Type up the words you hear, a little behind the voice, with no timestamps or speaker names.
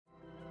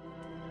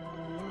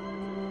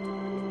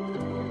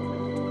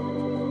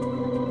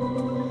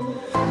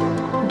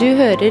Du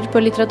hører på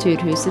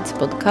Litteraturhusets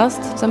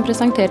podcast, som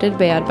presenterer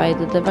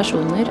bearbeidede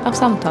versjoner av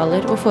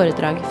samtaler og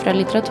foredrag fra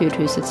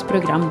Litteraturhusets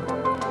program.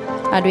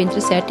 Er du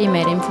interessert i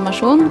mer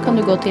informasjon, kan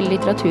du gå til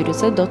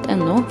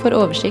litteraturhuset.no for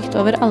oversikt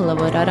over alle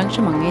våre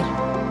arrangementer.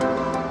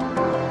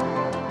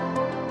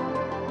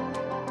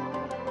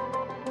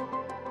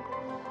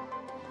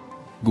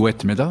 God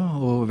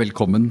ettermiddag og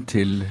velkommen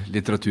til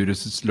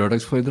Litteraturhusets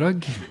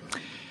lørdagsforedrag.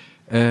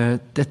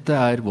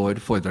 Dette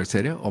vår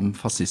foredragsserie om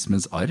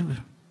fascismens arv,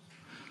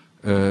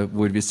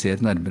 hvor vi ser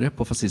nærmere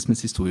på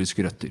fascismens historiske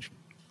røtter.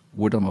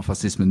 Hvordan var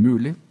fascismen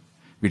mulig?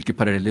 Hvilke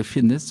paralleller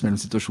finnes mellom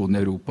situasjonen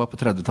i Europa på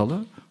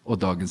 30-tallet og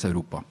dagens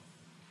Europa?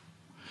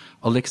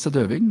 Alexa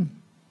Døving,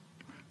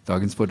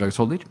 dagens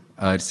foredragsholder,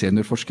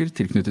 seniorforsker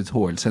tilknyttet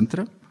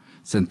HL-senteret,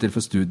 Senter for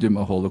studium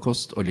av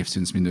holocaust og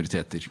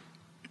livssynsminoriteter.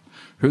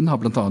 Hun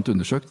har blant annet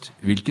undersøkt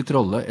hvilket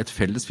rolle et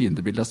felles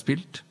fiendebilde har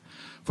spilt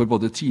for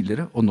både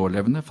tidligere og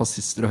nålevende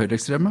fascister og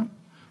høyreekstreme.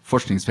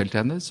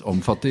 Forskningsfeltet hennes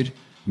omfatter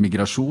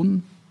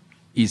migrasjon,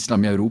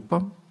 islam i Europa,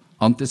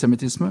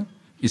 antisemitisme,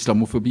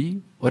 islamofobi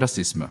og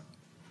rasisme.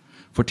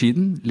 For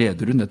tiden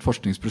leder hun et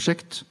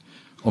forskningsprosjekt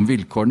om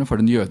vilkårene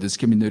for den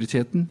jødiske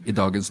minoriteten i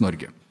dagens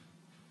Norge.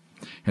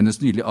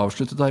 Hennes nylig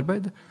avsluttet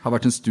arbeid har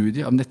vært en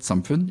studie av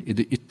nettsamfunn i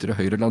det ytre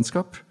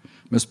høyrelandskap,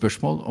 med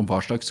spørsmål om hva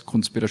slags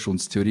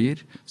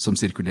konspirasjonsteorier som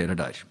sirkulerer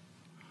der.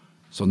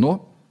 Så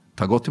nå,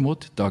 ta godt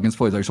imot dagens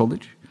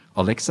foredragsholder,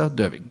 Alexa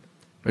Døving.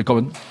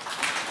 Velkommen.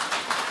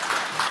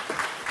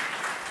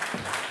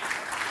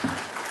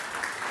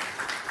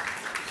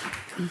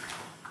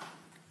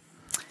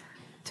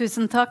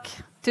 Tusen takk.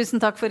 Tusen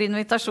takk for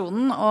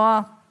invitasjonen,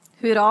 og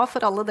hurra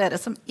for alle dere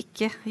som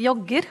ikke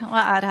jogger og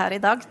her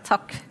i dag.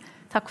 Takk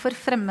for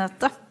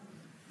fremmøtet.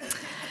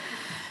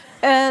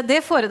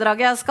 Det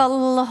foredraget jeg skal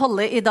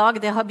holde i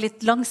dag, det har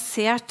blitt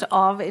lansert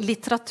av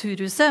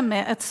Litteraturhuset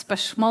med et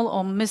spørsmål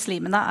om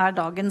muslimene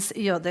dagens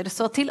jøder.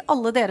 Så til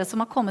alle dere som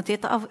har kommet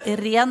hit av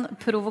ren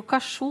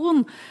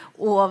provokasjon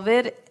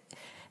over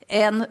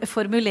en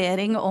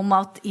formulering om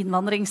at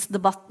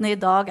innvandringsdebattene i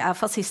dag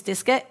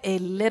fascistiske,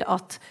 eller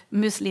at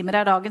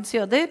muslimer dagens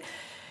jøder.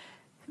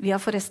 Vi har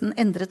forresten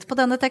endret på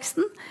denne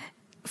teksten.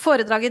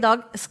 Foredraget i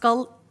dag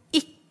skal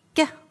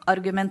ikke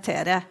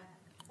argumentere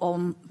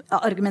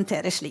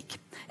slik.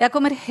 Jeg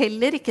kommer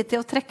heller ikke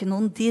til å trekke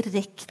noen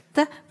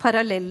direkte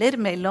paralleller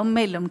mellom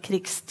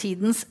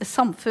mellomkrigstidens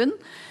samfunn,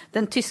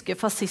 den tyske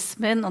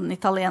fascismen og den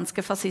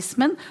italienske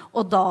fascismen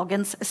og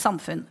dagens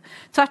samfunn.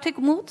 Tvert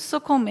imot så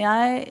kommer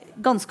jeg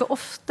ganske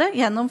ofte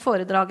gjennom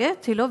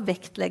foredraget til å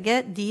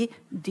vektlegge de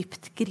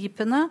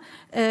dyptgripende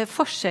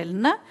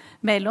forskjellene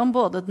mellom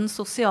både den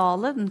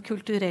sosiale, den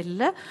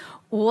kulturelle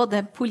og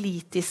den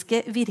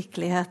politiske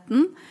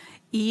virkeligheten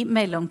i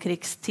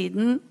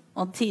mellomkrigstiden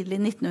og tidlig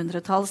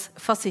 1900-talls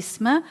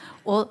fascisme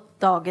og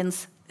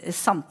dagens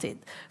samtid.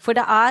 For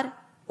det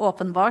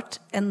åpenbart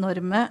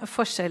enorme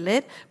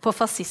forskjeller på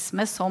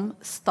fascisme som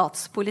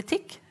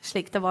statspolitikk,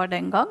 slik det var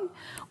den gang,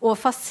 og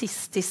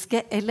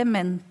fascistiske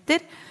elementer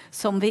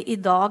som vi i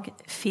dag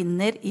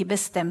finner i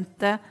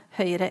bestemte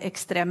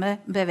høyreekstreme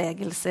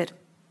bevegelser,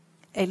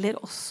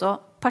 eller også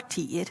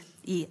partier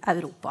i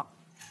Europa.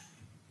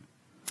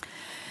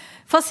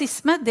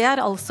 Fascisme, det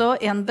altså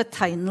en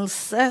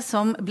betegnelse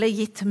som ble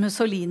gitt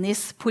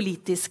Mussolinis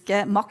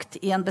politiske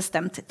makt i en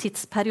bestemt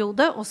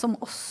tidsperiode, og som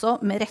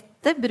også med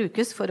rette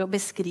brukes for å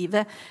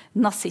beskrive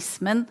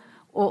nazismen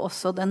og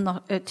også den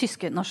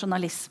tyske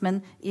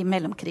nasjonalismen i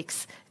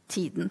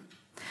mellomkrigstiden.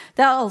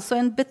 Det altså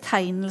en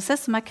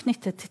betegnelse som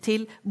knyttet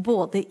til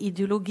både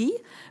ideologi,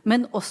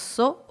 men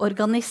også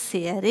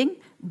organisering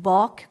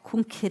bak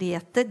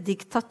konkrete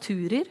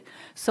diktaturer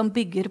som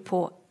bygger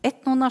på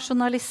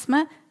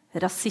etnonasjonalisme,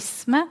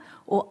 rasisme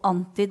og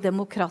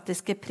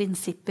antidemokratiske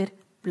prinsipper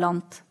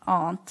blant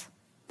annet.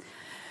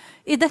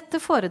 I dette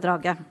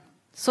foredraget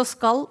så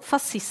skal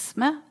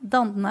fascisme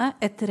danne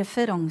et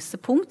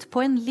referansepunkt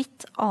på en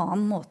litt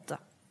annen måte.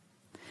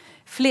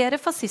 Flere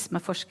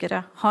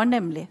fascismeforskere har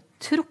nemlig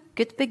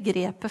trukket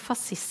begrepet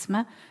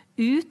fascisme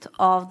ut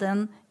av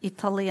den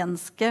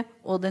italienske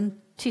og den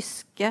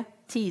tyske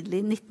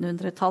tidlig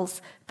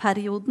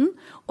 1900-tallsperioden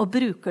og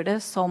bruker det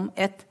som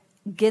et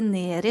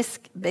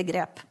generisk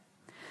begrep.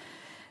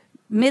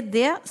 Med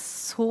det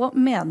så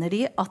mener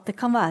de at det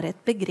kan være et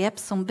begrep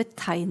som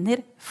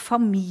betegner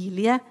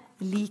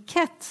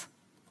familielikhet.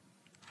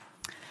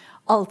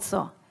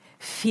 Altså,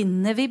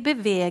 finner vi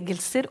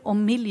bevegelser og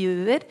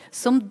miljøer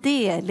som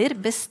deler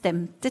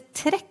bestemte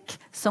trekk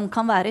som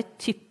kan være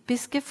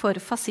typiske for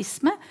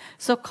fascisme,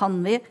 så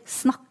kan vi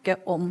snakke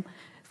om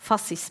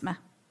fascisme.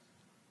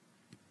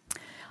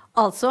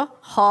 Altså,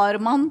 har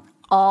man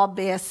A,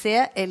 B,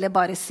 C, eller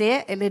bare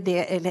C, eller D,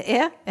 eller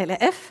E, eller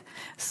F,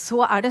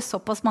 så det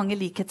såpass mange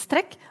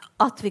likhetstrekk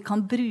at vi kan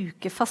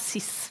bruke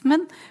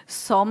fascismen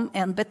som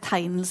en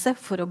betegnelse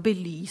for å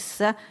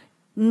belyse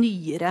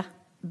nyere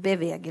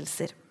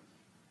bevegelser.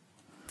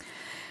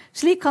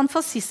 Slik kan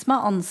fascisme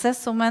anses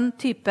som en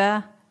type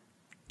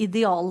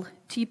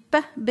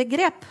idealtype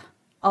begrep,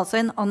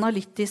 altså en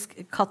analytisk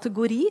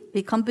kategori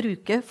vi kan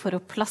bruke for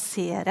å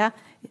plassere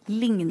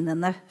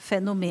lignende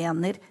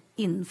fenomener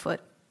innenfor.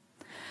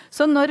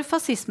 Så når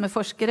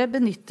fascismeforskere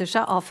benytter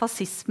seg av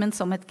fascismen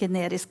som et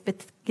generisk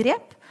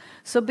begrep,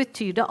 så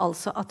betyr det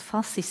altså at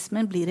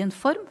fascismen blir en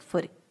form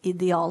for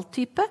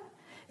idealtype,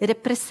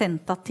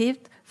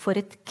 representativt for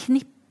et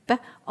knippe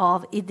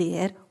av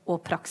ideer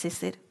og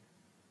praksiser.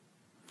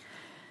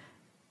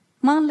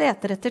 Man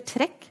leter etter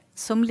trekk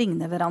som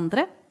ligner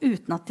hverandre,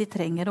 uten at de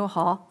trenger å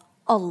ha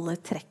alle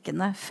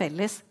trekkene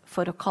felles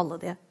for å kalle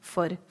det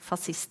for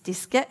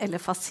fascistiske eller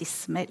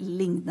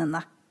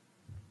fascisme-lignende.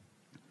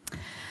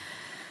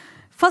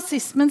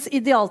 Fascismens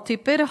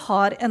idealtyper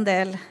har en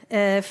del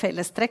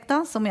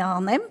fellestrekk, som jeg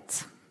har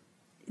nevnt.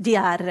 De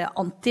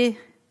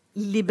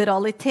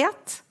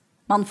antiliberalitet,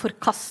 man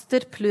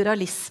forkaster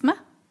pluralisme,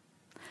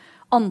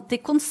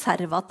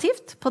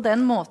 antikonservativt på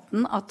den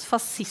måten at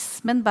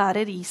fascismen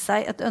bærer i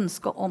seg et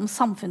ønske om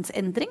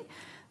samfunnsendring.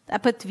 Det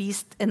på et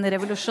vis en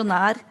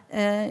revolusjonær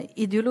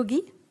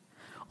ideologi.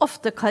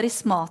 Ofte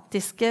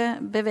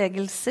karismatiske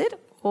bevegelser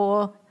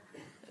og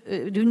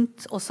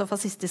rundt også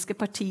fascistiske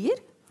partier.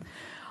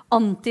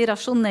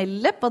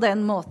 Antirasjonelle på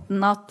den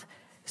måten at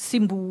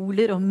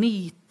symboler og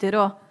myter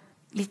og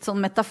litt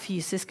sånn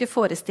metafysiske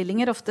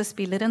forestillinger ofte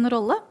spiller en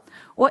rolle,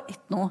 og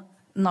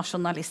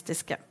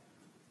etnonasjonalistiske.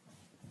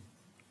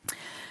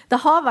 Det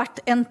har vært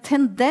en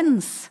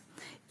tendens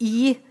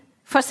i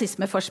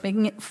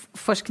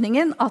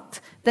fascismeforskningen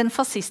at den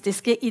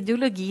fascistiske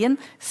ideologien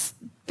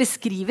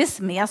beskrives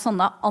med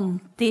sånne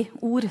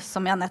anti-ord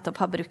som jeg nettopp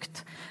har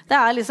brukt. Det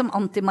liksom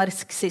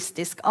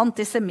antimarxistisk,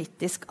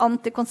 antisemittisk,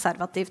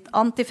 antikonservativt,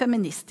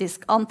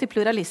 antifeministisk,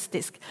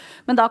 antipluralistisk.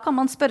 Men da kan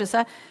man spørre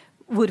seg,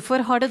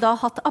 hvorfor har det da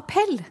hatt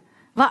appell?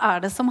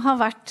 Hva det som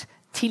har vært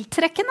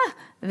tiltrekkende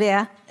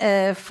ved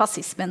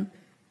fascismen?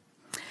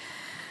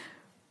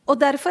 Og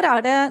derfor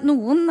det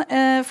noen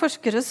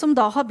forskere som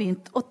da har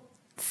begynt å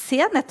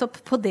se nettopp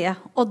på det,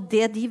 og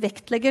det de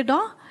vektlegger da,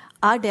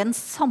 den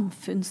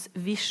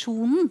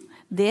samfunnsvisjonen,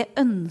 det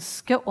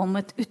ønsket om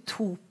et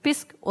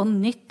utopisk og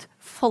nytt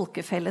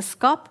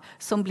folkefellesskap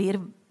som blir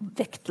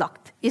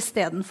vektlagt, I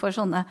stedet for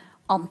sånne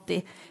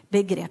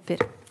antibegreper.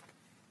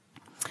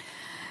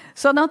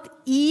 Sånn at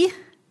I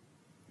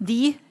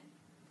de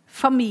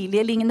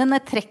familielignende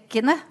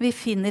trekkene vi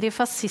finner I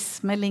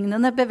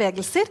fascismelignende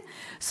bevegelser,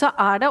 så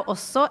det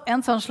også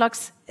en sånn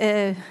slags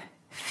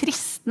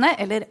fristende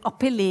eller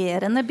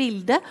appellerende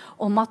bilde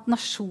om at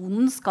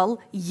nasjonen skal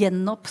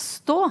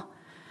gjenoppstå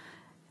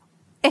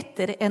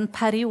etter en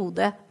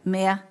periode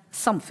med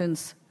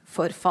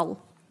samfunnsforfall.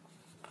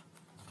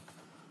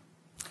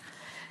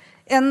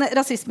 En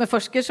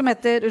rasismeforsker som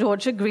heter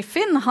Roger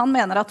Griffin, han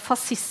mener at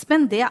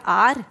fascismen, det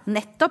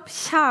nettopp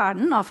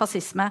kjernen av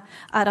fascisme,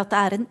 at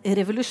det en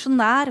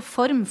revolusjonær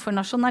form for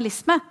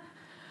nasjonalisme.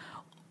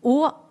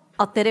 Og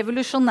at det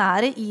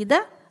revolusjonære I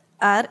det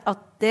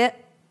at det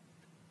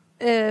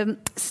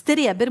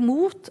streber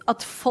mot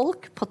at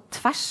folk på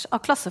tvers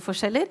av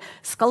klasseforskjeller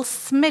skal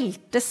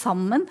smelte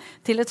sammen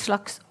til et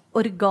slags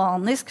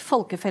organisk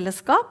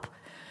folkefellesskap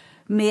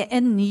med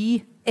en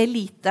ny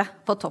elite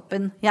på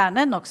toppen.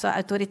 Gjerne nok så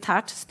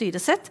autoritært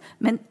styresett,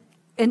 men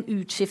en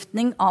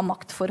utskiftning av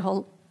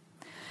maktforhold.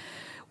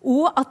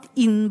 Og at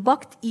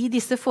innbakt I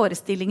disse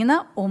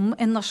forestillingene om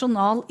en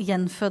nasjonal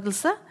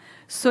gjenfødelse,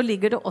 så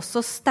ligger det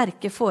også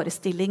sterke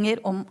forestillinger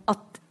om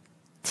at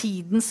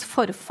tidens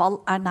forfall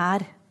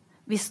nær.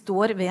 Vi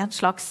står ved en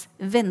slags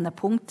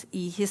vendepunkt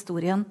I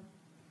historien.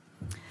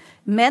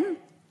 Men,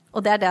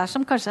 og det der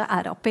som kanskje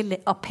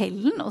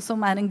appellen, og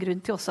som en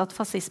grunn til også at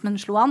fascismen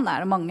slo an,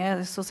 det mange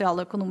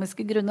sosiale og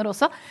økonomiske grunner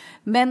også,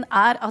 men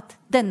at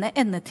denne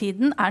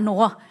endetiden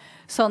nå,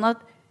 sånn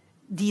at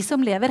de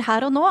som lever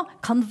her og nå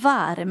kan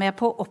være med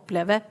på å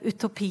oppleve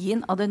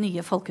utopien av det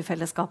nye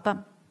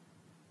folkefellesskapet.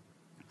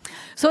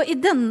 Så I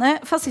denne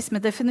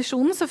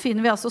fascismedefinisjonen så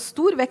finner vi altså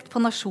stor vekt på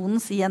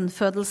nasjonens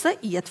gjenfødelse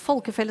I et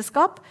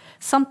folkefellesskap,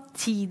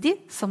 samtidig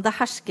som det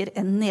hersker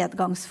en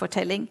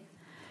nedgangsfortelling.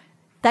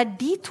 Det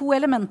de to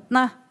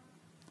elementene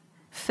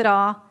fra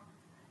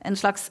en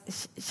slags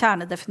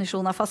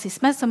kjernedefinisjon av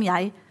fascisme som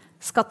jeg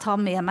skal ta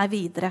med meg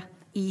videre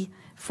I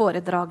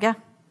foredraget.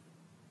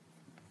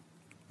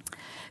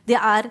 Det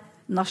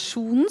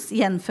nasjonens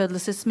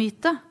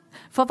gjenfødelsesmyte.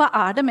 For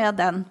hva det med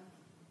den?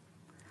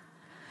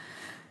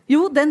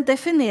 Jo, den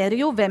definerer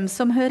jo hvem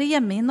som hører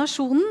hjemme I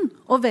nasjonen,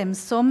 og hvem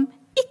som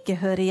ikke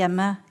hører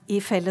hjemme I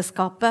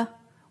fellesskapet.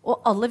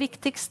 Og aller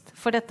viktigst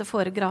for dette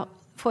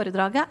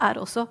foredraget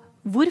også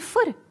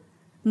hvorfor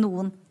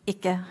noen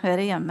ikke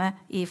hører hjemme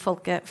I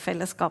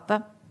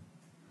folkefellesskapet.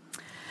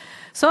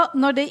 Så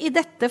når det I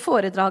dette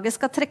foredraget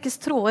skal trekkes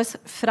tråder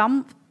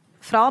fram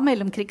fra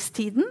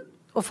mellomkrigstiden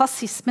og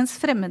fascismens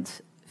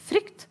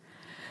fremmedfrykt,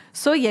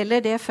 så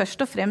gjelder det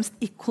først og fremst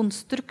I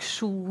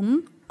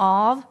konstruksjonen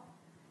av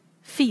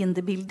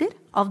fiendebilder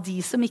av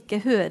de som ikke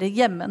hører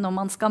hjemme når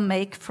man skal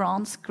make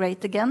France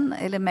great again,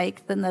 eller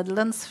make the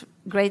Netherlands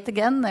great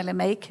again, eller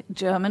make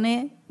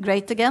Germany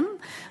great again,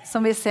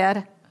 som vi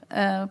ser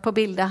på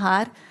bildet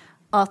her,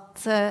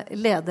 at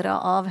ledere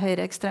av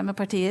høyreekstreme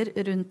partier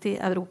rundt I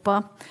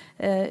Europa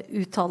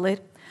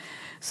uttaler.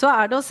 Så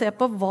det å se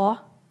på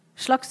hva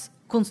slags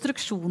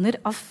konstruksjoner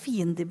av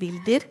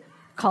fiendebilder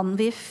kan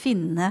vi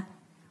finne?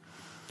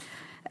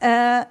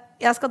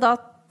 Jeg skal da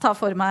ta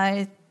for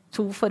meg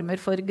 2 former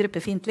for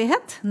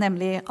gruppefiendtlighet,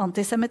 nemlig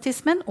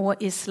antisemittismen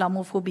og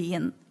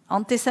islamofobien.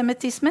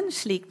 Antisemittismen,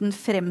 slik den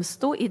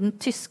fremstod i den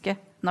tyske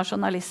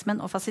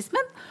nasjonalismen og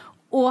fascismen,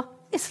 og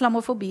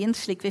islamofobien,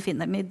 slik vi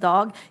finner den i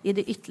dag i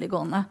det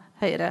ytterliggående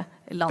høyre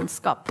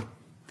landskap.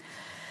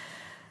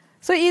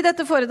 Så i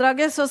dette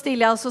foredraget så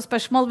stiller jeg altså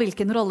spørsmål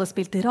hvilken rolle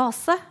spilte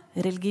rase,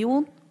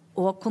 religion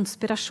og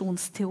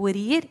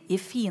konspirasjonsteorier i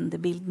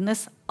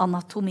fiendebildenes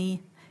anatomi.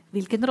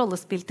 Hvilken rolle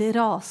spilte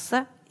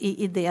rase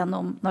i ideen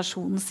om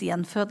nasjonens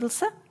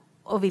gjenfødelse,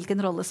 og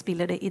hvilken rolle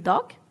spiller det i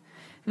dag?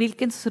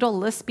 Hvilken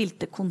rolle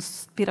spilte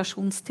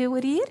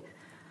konspirasjonsteorier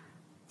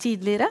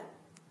tidligere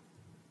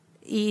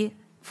i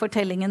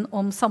fortellingen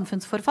om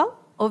samfunnsforfall,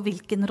 og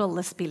hvilken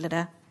rolle spiller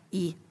det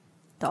i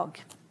dag?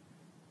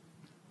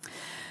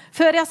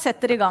 Før jeg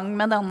setter i gang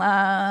med denne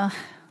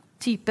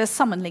type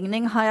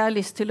sammenligning, har jeg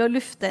lyst til å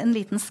lufte en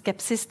liten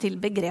skepsis til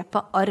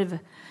begrepet arv.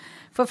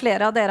 For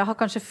flere av dere har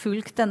kanskje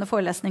fulgt denne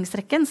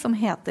forelesningsrekken som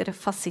heter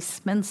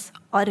fascismens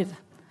arv.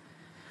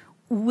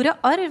 Ordet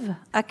arv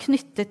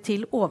knyttet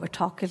til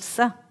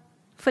overtakelse,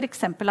 for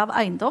eksempel av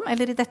eiendom,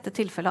 eller i dette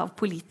tilfellet av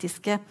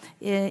politiske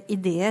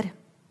ideer.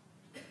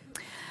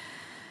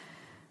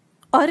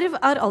 Arv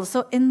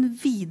altså en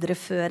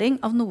videreføring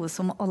av noe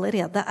som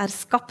allerede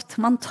skapt.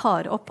 Man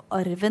tar opp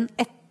arven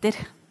etter.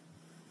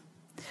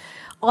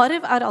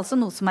 Arv altså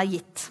noe som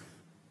gitt.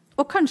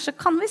 Og kanskje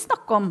kan vi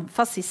snakke om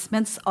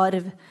fascismens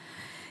arv,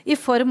 i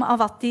form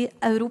av at de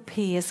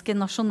europeiske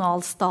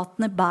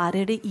nasjonalstatene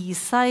bærer det i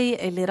seg,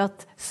 eller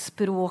at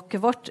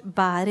språket vårt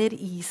bærer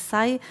i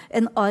seg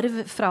en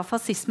arv fra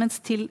fascismens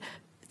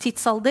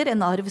tidsalder,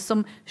 en arv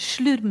som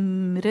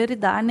slurmrer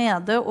der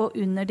nede og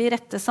under de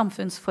rette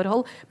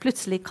samfunnsforhold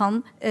plutselig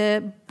kan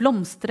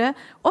blomstre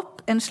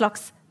opp, en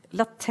slags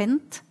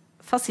latent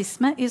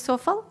fascisme i så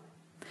fall.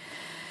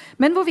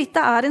 Men hvorvidt det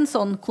en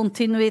sånn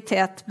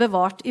kontinuitet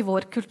bevart i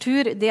vår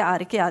kultur, det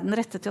ikke jeg den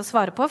rette til å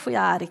svare på, for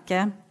jeg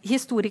ikke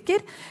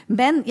historiker,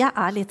 men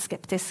jeg litt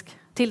skeptisk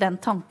til den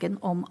tanken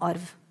om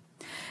arv.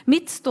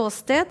 Mitt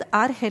ståsted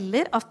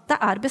heller at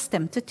det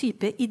bestemte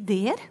type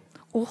ideer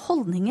og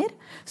holdninger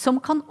som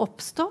kan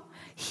oppstå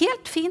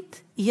helt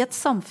fint i et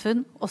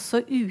samfunn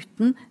også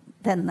uten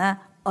denne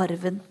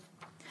arven.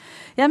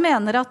 Jeg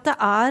mener at det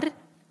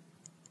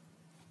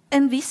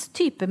en viss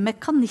type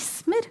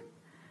mekanismer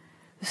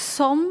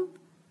som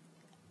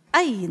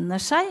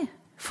egner seg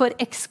for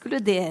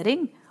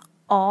ekskludering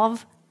av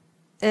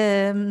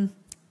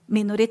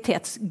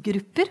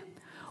minoritetsgrupper.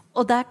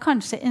 Og det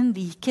kanskje en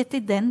likhet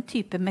i den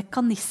type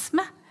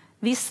mekanisme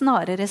vi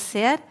snarere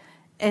ser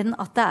enn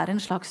at det en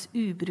slags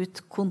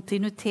ubrutt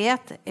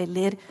kontinuitet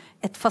eller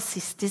et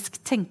fascistisk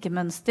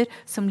tenkemønster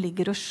som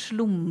ligger og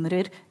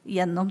slumrer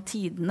gjennom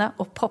tidene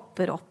og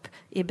popper opp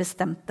i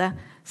bestemte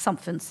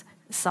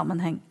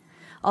samfunnssammenheng.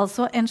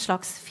 Altså en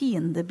slags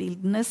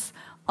fiendebildenes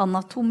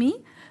anatomi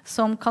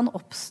som kan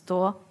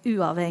oppstå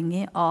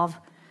uavhengig av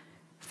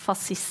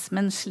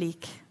fascismen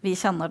slik vi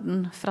kjenner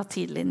den fra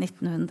tidlig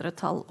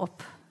 1900-tall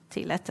opp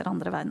til etter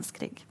andre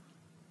verdenskrig.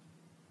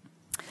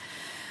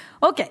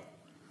 Ok.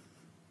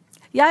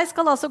 Jeg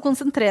skal altså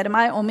konsentrere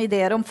meg om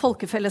ideer om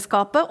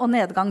folkefellesskapet og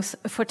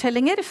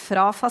nedgangsfortellinger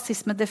fra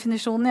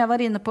fascismedefinisjonen jeg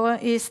var inne på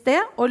i sted,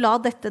 og la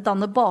dette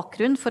danne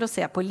bakgrunn for å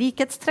se på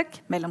likhetstrekk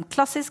mellom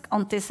klassisk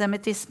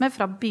antisemittisme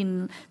fra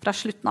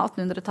slutten av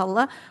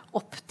 1800-tallet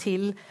opp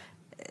til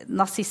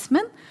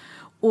nazismen,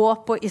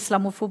 og på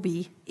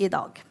islamofobi i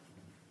dag.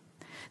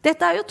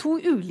 Dette jo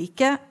 2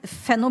 ulike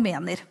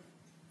fenomener.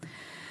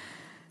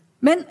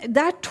 Men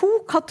det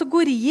 2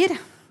 kategorier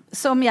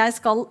som jeg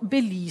skal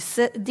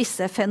belyse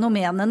disse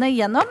fenomenene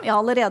gjennom. Jeg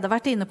har allerede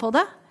vært inne på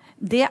det.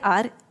 Det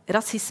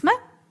rasisme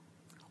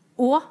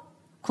og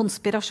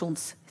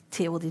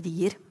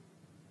konspirasjonsteorier.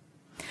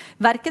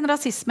 Hverken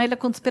rasisme eller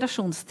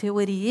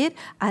konspirasjonsteorier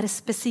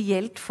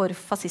spesielt for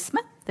fascisme.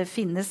 Det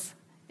finnes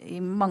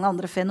i mange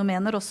andre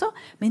fenomener også,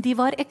 men de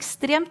var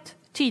ekstremt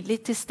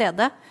tydelig til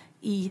stede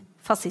i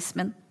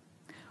fascismen.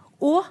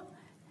 Og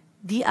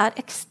de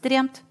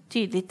ekstremt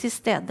tydelig til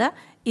stede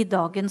i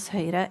dagens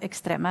høyre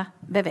ekstreme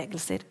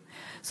bevegelser.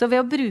 Så ved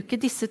å bruke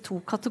disse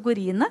 2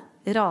 kategoriene,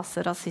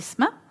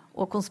 raserasisme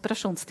og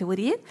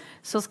konspirasjonsteorier,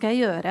 så skal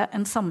jeg gjøre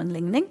en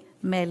sammenligning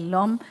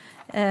mellom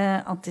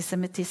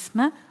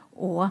antisemittisme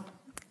og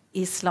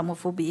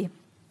islamofobi.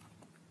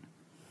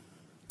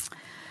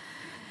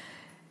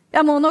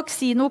 Jeg må nok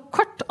si noe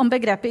kort om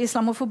begrepet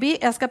islamofobi.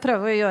 Jeg skal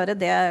prøve å gjøre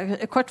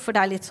det kort, for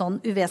det litt sånn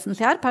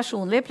uvesentlig her.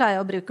 Personlig pleier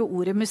jeg å bruke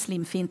ordet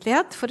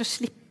muslimfiendtlighet for å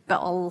slippe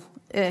all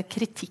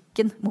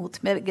kritikken mot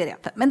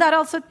begrepet. Men det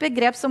altså et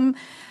begrep som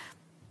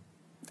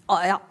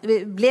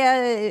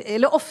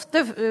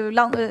ofte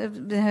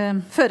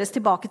føres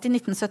tilbake til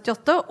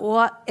 1978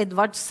 og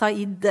Edward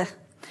Said.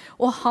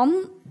 Og han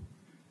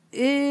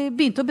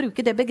begynte å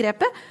bruke det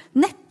begrepet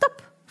nettopp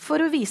for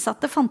å vise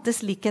at det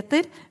fantes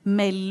likheter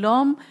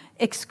mellom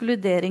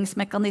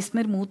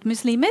ekskluderingsmekanismer mot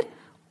muslimer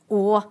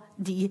og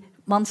de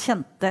man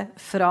kjente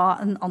fra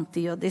en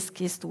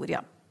antijødisk historie.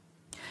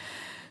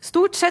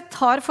 Stort sett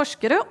har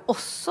forskere,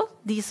 også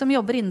de som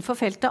jobber innenfor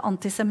feltet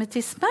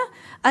antisemittisme,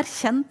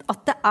 erkjent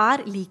at det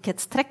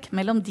likhetstrekk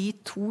mellom de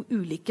to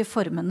ulike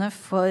formene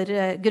for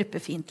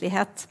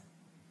gruppefiendtlighet.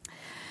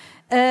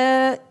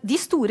 De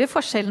store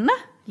forskjellene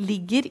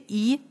ligger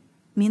i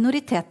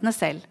minoritetene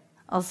selv.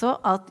 Altså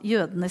at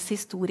jødenes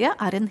historie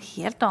en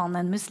helt annen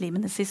enn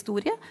muslimenes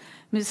historie.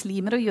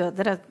 Muslimer og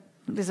jøder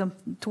liksom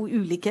to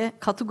ulike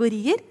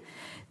kategorier.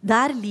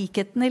 Der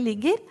likhetene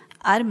ligger,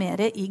 mer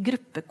i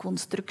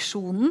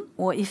gruppekonstruksjonen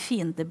og i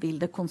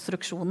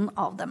fiendebildekonstruksjonen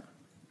av dem.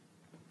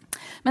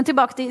 Men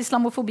tilbake til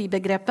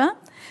islamofobibegrepet.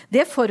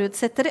 Det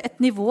forutsetter et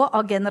nivå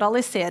av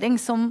generalisering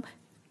som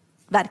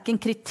hverken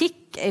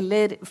kritikk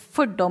eller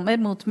fordommer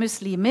mot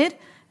muslimer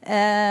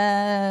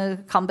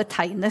kan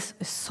betegnes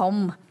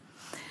som.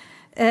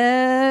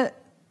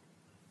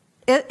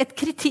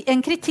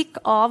 En kritikk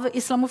av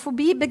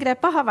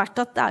islamofobi-begrepet har vært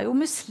at det jo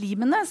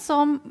muslimene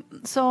som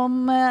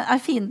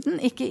fienden,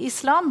 ikke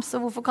islam, så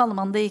hvorfor kaller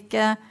man det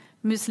ikke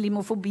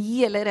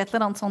muslimofobi eller et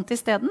eller annet sånt i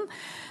stedet?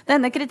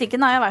 Denne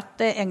kritikken har jeg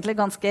vært egentlig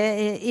ganske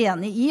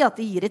enig i, at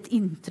det gir et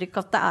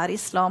inntrykk at det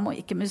islam og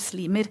ikke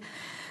muslimer.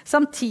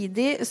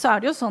 Samtidig så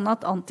det jo sånn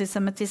at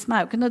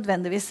antisemittisme jo ikke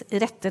nødvendigvis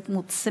rettet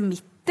mot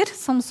semitter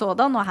som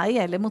sådan, og her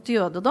gjelder mot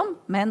jødedom,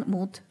 men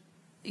mot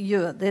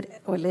jøder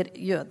eller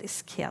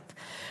jødiskhet.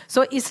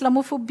 Så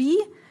islamofobi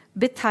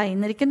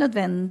betegner ikke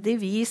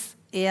nødvendigvis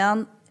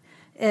en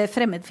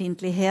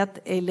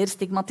fremmedfiendtlighet eller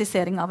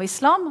stigmatisering av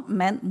islam,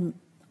 men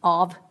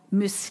av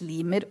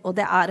muslimer. Og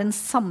det en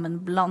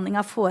sammenblanding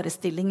av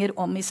forestillinger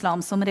om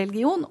islam som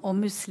religion og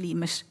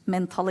muslimers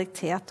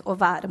mentalitet og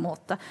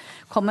væremåte.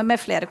 Kommer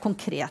med flere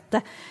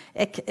konkrete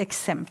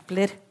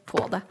eksempler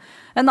på det.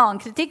 En annen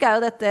kritikk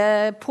jo dette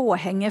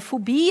påhenget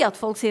fobi, at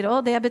folk sier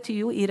at det betyr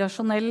jo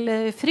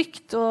irrasjonell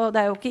frykt, og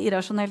det jo ikke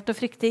irrasjonelt å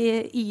frykte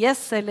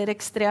IS eller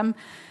ekstrem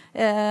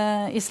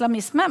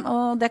islamisme,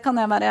 og det kan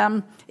jeg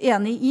være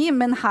enig i,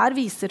 men her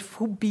viser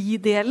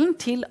fobidelen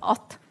til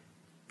at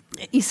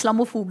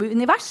islamofobe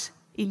univers,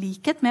 i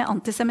likhet med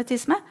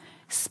antisemittisme,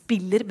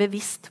 spiller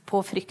bevisst på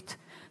frykt.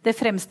 Det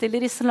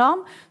fremstiller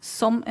islam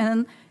som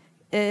en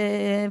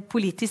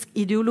politisk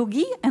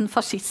ideologi, en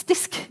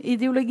fascistisk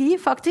ideologi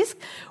faktisk,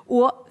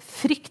 og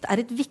frykt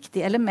et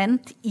viktig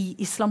element i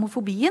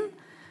islamofobien.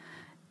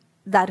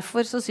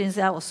 Derfor så synes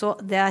jeg også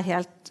det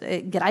helt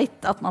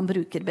greit at man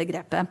bruker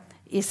begrepet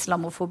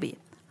islamofobi.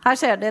 Her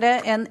ser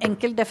dere en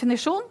enkel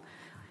definisjon.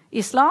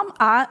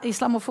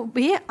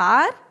 Islamofobi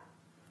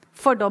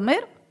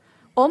fordommer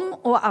om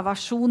og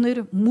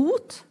aversjoner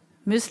mot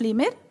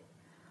muslimer,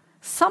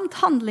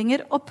 samt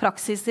handlinger og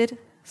praksiser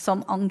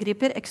som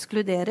angriper,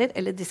 ekskluderer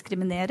eller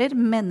diskriminerer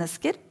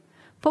mennesker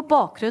på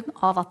bakgrunn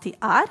av at de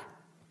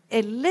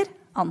eller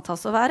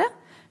antas å være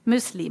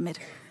muslimer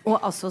og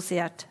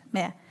assosiert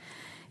med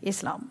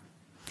islam.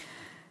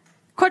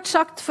 Kort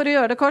sagt, for å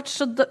gjøre det kort,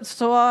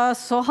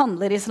 så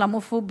handler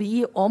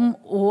islamofobi om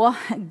å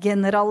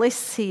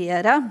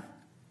generalisere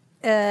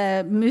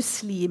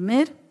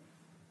muslimer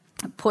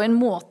på en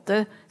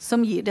måte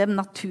som gir dem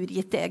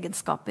naturgitte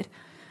egenskaper.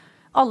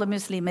 Alle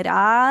muslimer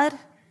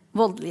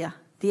voldelige.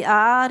 De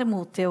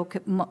mot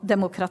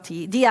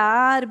demokrati. De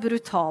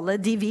brutale.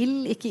 De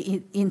vil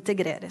ikke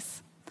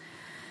integreres.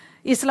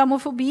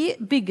 Islamofobi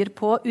bygger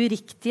på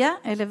uriktige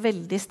eller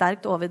veldig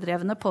sterkt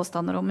overdrevne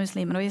påstander om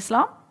muslimer og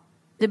islam.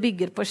 Det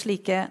bygger på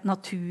slike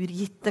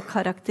naturgitte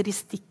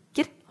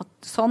karakteristikker. At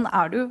sånn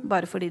du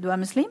bare fordi du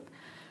muslim.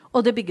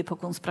 Og det bygger på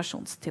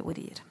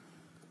konspirasjonsteorier.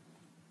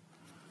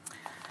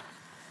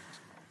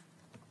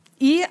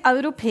 I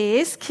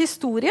europeisk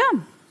historie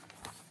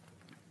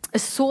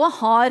så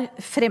har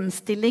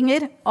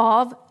fremstillinger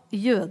av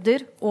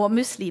jøder og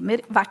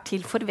muslimer vært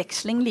til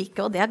forveksling like,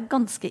 og det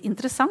ganske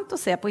interessant å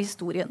se på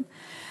historien.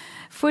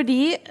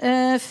 Fordi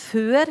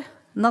før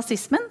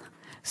nazismen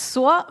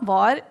så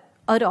var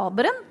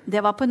araberen,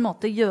 det var på en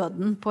måte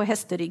jøden på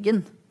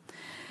hesteryggen.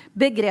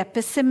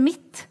 Begrepet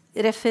semitt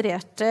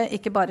refererte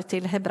ikke bare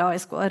til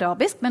hebraisk og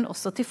arabisk, men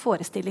også til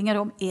forestillinger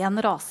om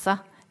en rase,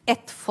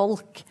 et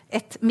folk,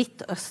 et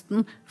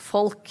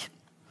Midtøsten-folk.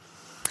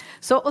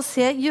 Så å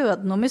se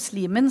jøden og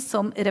muslimen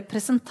som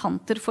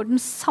representanter for den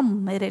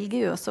samme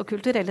religiøse og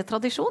kulturelle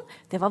tradisjon,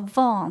 det var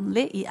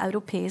vanlig i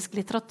europeisk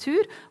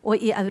litteratur og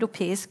i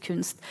europeisk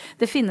kunst.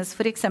 Det finnes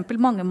for eksempel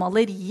mange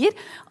malerier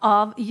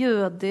av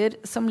jøder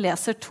som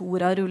leser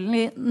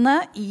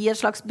Torah-rullene i en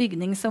slags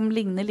bygning som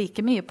ligner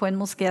like mye på en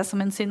moské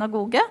som en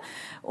synagoge,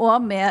 og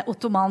med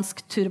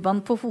ottomansk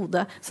turban på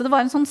hodet. Så det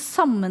var en sånn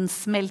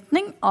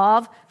sammensmeltning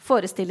av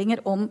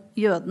forestillinger om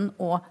jøden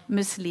og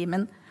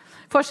muslimen.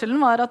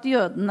 Forskjellen var at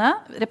jødene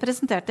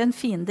representerte en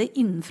fiende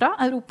innenfra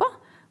Europa,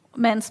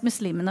 mens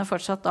muslimene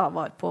fortsatt da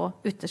var på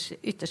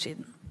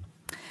yttersiden.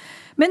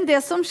 Men det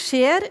som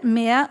skjer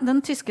med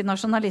den tyske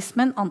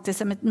nasjonalismen,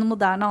 den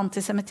moderne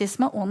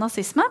antisemittisme og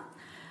nazisme,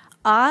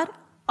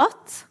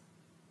 at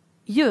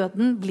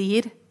jøden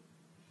blir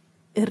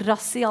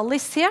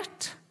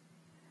rasialisert.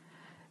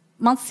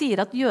 Man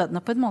sier at jødene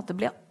på en måte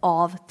blir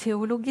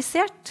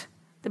avteologisert.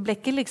 Det ble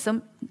ikke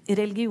liksom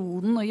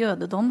religionen og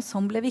jødedom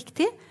som ble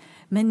viktig,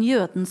 men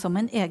jøden som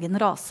en egen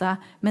rase,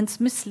 mens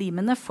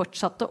muslimene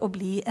fortsatte å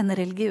bli en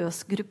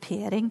religiøs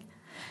gruppering.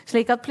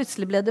 Slik at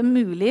plutselig ble det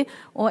mulig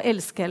å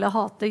elske eller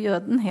hate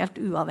jøden helt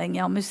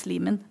uavhengig av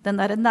muslimen. Den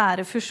der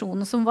nære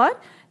fusjonen som var,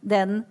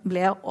 den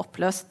ble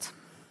oppløst.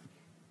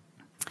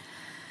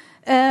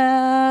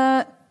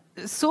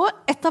 Så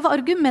et av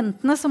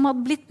argumentene som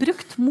hadde blitt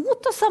brukt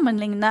mot å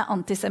sammenligne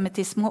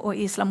antisemittisme og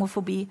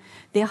islamofobi,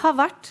 det har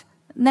vært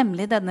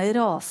nemlig denne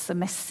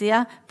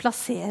rasemessige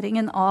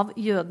plasseringen av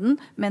jøden,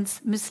 mens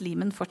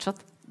muslimen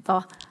fortsatt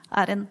da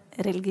er en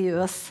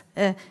religiøs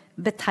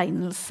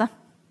betegnelse.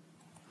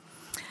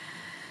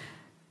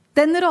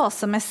 Den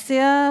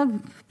rasemessige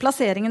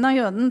plasseringen av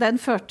jøden, den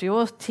førte jo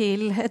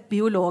til et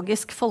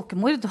biologisk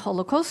folkemord,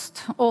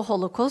 holocaust, og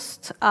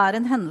holocaust er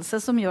en hendelse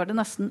som gjør det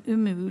nesten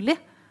umulig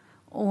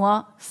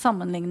å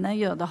sammenligne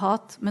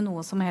jødehat med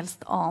noe som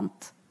helst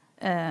annet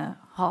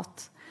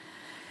hat.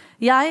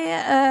 Jeg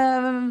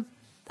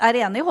er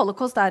enig,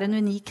 holocaust er en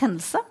unik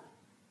hendelse,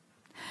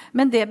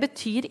 men det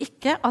betyr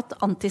ikke at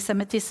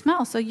antisemittisme,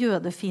 altså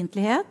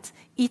jødefiendtlighet,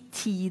 i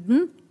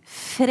tiden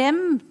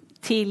frem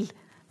til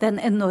den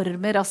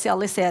enorme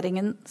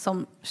rasialiseringen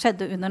som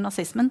skjedde under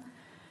nazismen,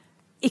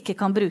 ikke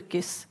kan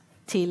brukes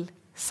til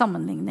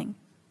sammenligning.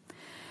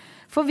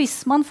 For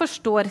hvis man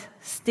forstår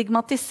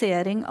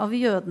stigmatisering av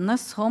jødene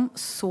som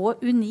så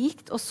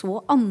unikt og så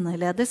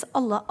annerledes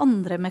alle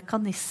andre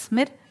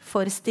mekanismer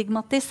for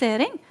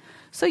stigmatisering,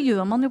 så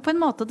gjør man jo på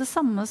en måte det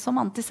samme som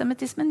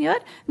antisemittismen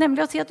gjør,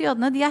 nemlig å si at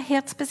jødene de er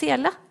helt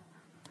spesielle.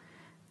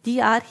 De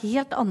er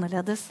helt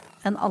annerledes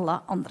enn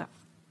alle andre.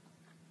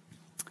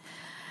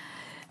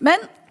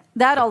 Men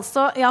det er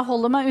altså, jeg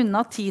holder meg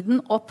unna tiden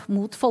opp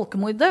mot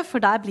folkemordet,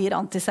 for der blir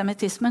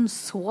antisemittismen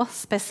så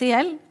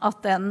spesiell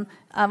at den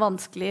er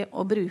vanskelig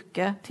å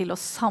bruke til å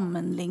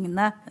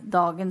sammenligne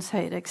dagens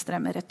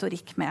høyreekstreme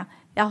retorikk med.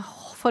 Jeg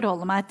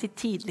forholder meg til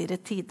tidligere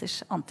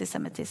tiders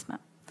antisemittisme.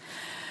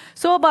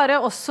 Så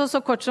bare også så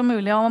kort som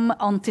mulig om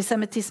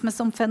antisemittisme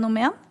som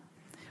fenomen.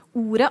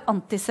 Ordet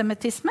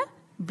antisemittisme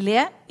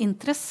ble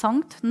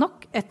interessant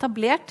nok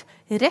etablert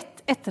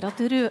rett etter at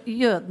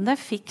jødene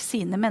fikk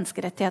sine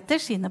menneskerettigheter,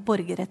 sine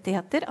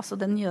borgerrettigheter, altså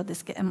den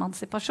jødiske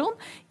emansipasjon,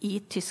 i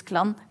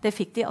Tyskland. Det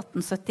fikk de i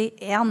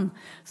 1871.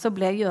 Så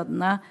ble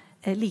jødene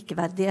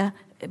likeverdige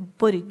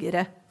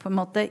borgere på en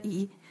måte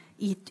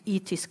i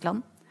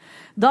Tyskland.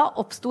 Da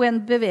oppstod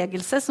en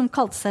bevegelse som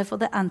kalte seg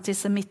for The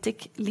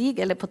Anti-Semitic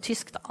League, eller på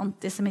tysk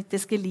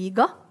antisemittiske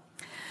liga.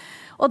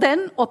 Og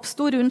den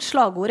oppstod rundt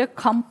slagordet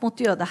 «Kamp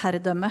mot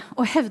jødeherredømme»,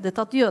 og hevdet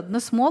at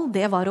jødenes mål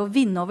det var å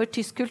vinne over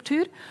tysk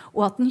kultur,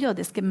 og at den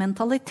jødiske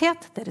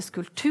mentalitet, deres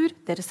kultur,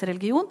 deres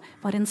religion,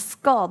 var en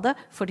skade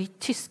for de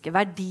tyske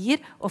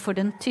verdier og for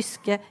den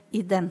tyske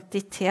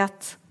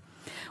identitet.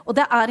 Og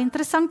det er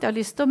interessant, jeg har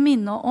lyst til å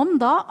minne om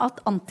da,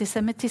 at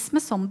antisemittisme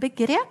som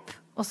begrep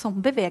og som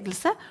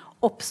bevegelse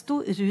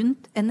oppstod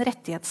rundt en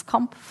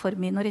rettighetskamp for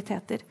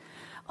minoriteter.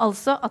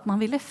 Altså at man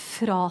ville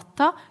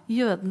frata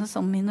jødene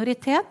som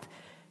minoritet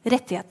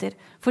rettigheter,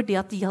 fordi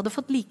at de hadde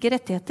fått like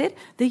rettigheter.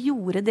 Det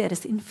gjorde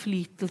deres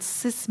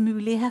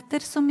innflytelsesmuligheter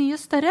så mye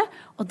større,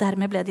 og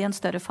dermed ble de en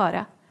større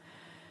fare.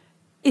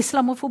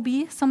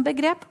 Islamofobi som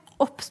begrep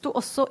oppstod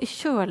også i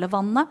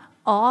kjølvannet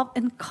av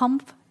en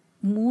kamp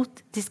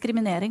mot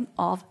diskriminering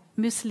av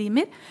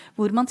muslimer,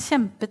 hvor man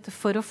kjempet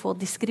for å få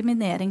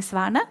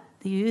diskrimineringsvernet,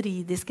 det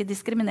juridiske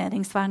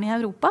diskrimineringsvernet i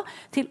Europa,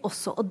 til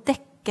også å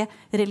dekke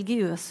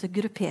religiøse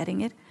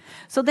grupperinger.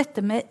 Så dette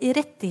med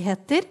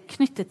rettigheter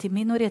knyttet til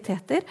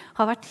minoriteter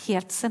har vært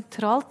helt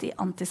sentralt i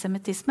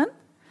antisemittismen,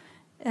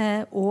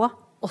 og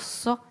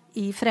også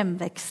i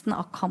fremveksten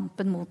av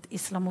kampen mot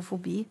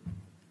islamofobi.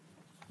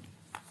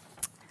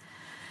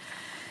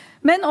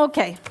 Men ok,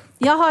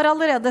 jeg har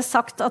allerede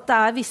sagt at det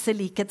er visse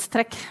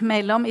likhetstrekk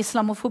mellom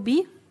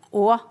islamofobi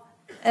og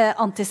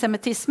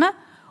antisemittisme,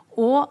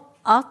 og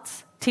at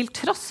til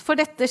tross for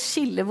dette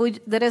skillet hvor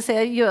dere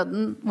ser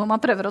jøden, hvor man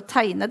prøver å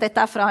tegne,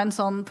 dette er fra en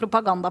sånn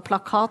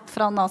propagandaplakat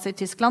fra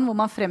Nazi-Tyskland, hvor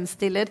man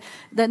fremstiller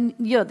den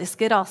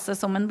jødiske rase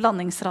som en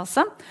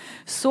blandingsrase,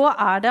 så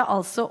er det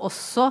altså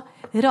også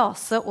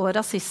rase og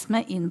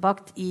rasisme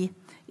innbakt i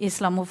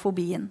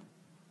islamofobien.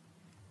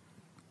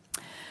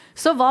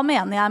 Så hva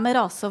mener jeg med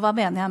rase, og hva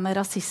mener jeg med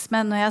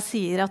rasisme, når jeg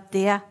sier at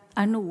det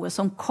er noe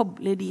som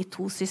kobler de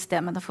to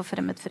systemene for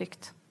fremmed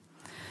frykt?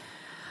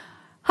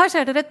 Her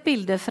ser dere et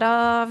bilde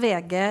fra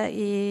VG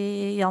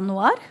i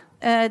januar.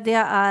 Det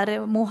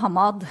er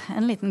Mohammed,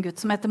 en liten gutt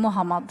som heter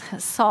Mohammed.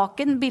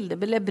 Saken bildet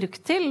ble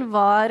brukt til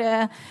var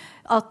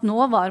at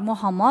nå var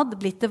Mohammed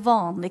blitt det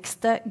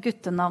vanligste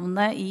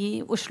guttenavnet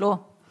i Oslo.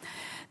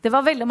 Det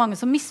var veldig mange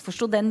som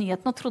misforstod den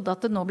nyheten og trodde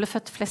at det nå ble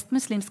født flest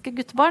muslimske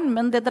guttebarn,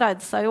 men det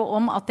dreide seg jo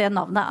om at det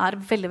navnet er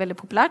veldig, veldig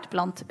populært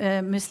blant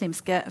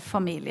muslimske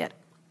familier.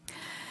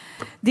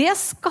 Det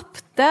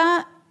skapte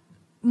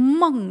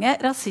mange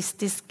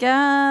rasistiske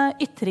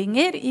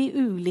ytringer i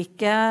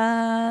ulike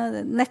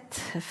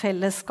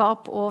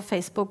nettfellesskap og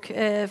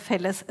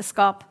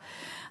Facebook-fellesskap.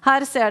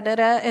 Her ser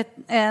dere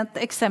et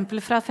eksempel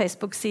fra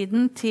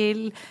Facebook-siden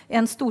til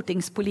en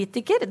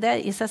stortingspolitiker. Det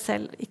I seg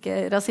selv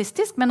ikke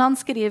rasistisk, men han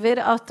skriver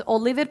at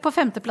Oliver på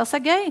 5. plass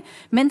gøy,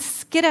 men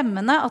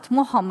skremmende at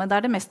Mohammed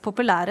det mest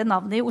populære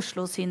navnet I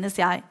Oslo, synes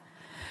jeg.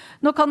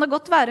 Nå kan det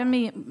godt være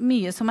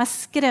mye som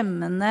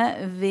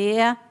skremmende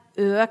ved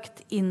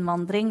økt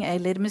innvandring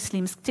eller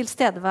muslimsk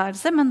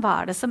tilstedeværelse, men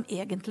hva det som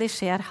egentlig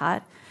skjer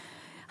her?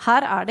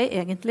 Her det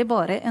egentlig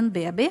bare en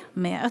baby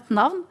med et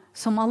navn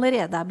som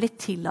allerede blitt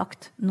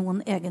tillagt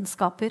noen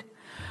egenskaper.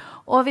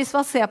 Og hvis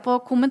man ser på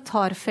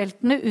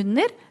kommentarfeltene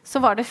under, så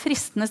var det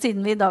fristende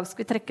siden vi I dag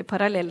skulle trekke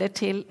paralleller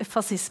til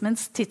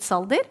fascismens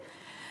tidsalder.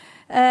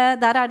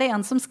 Der det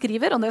en som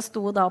skriver, og det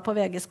sto da på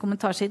VGs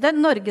kommentarside,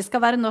 Norge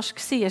skal være norsk,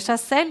 sier seg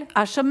selv,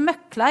 så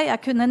møkklei,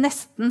 jeg kunne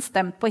nesten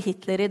stemt på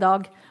Hitler I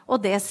dag. Og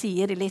det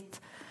sier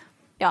litt.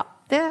 Ja,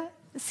 det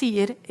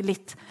sier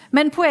litt.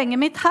 Men poenget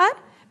mitt her,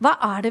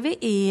 hva det vi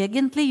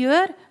egentlig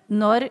gjør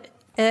når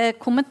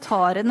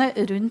kommentarene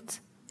rundt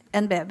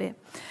en baby?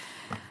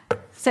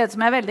 Ser ut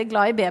som jeg veldig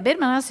glad I babyer,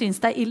 men jeg synes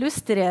det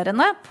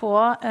illustrerende på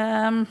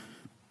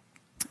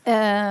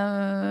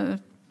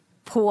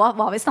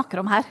hva vi snakker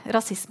om her,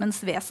 rasismens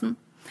vesen.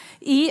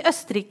 I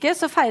Østerrike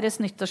så feires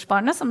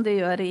nyttårsbarnet, som det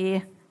gjør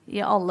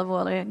I alle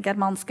våre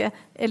germanske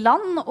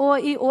land,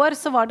 og I år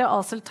så var det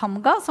Asel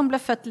Tamga som ble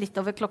født litt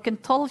over klokken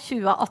 12,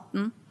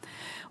 2018.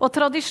 Og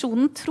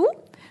tradisjonen tro,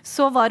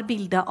 så var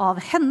bildet av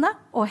henne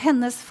og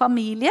hennes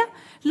familie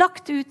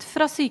lagt ut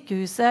fra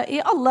sykehuset I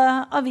alle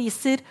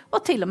aviser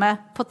og til og med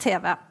på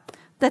TV.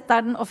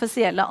 Dette den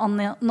offisielle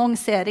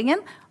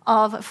annonseringen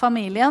av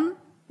familien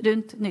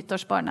rundt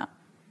nyttårsbarnet.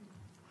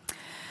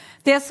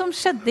 Det som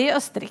skjedde I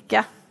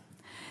Østerrike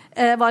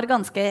var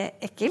ganske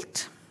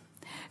ekkelt.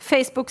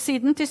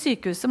 Facebook-siden til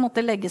sykehuset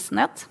måtte legges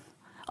ned.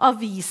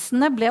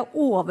 Avisene ble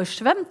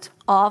oversvømt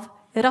av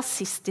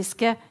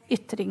rasistiske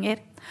ytringer.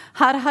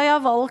 Her har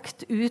jeg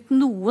valgt ut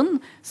noen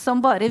som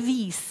bare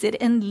viser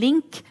en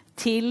link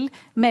til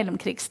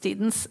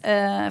mellomkrigstidens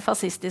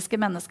fascistiske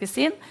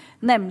menneskesyn,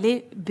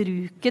 nemlig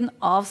bruken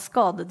av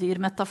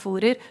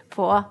skadedyrmetaforer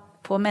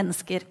på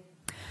mennesker.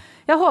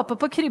 Jeg håper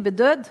på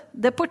krybbedød,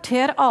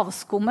 deporter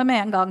avskummet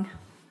med en gang.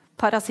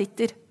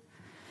 Parasitter.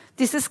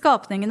 Disse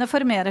skapningene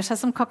formerer seg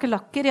som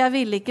kakelakker. Jeg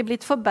ville ikke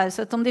blitt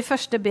forbauset om de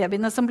første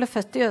babyene som ble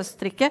født I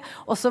Østerrike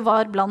også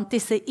var blant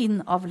disse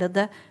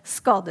innavlede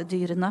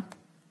skadedyrene.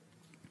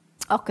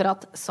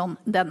 Akkurat som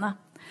denne.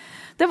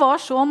 Det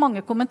var så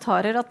mange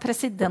kommentarer at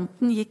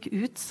presidenten gikk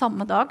ut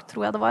samme dag,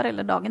 tror jeg det var,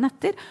 eller dagen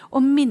etter,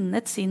 og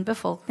minnet sin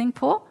befolkning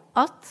på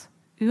at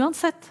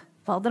uansett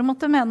hva dere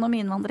måtte mene om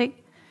innvandring,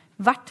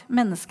 hvert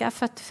menneske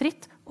født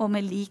fritt og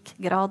med lik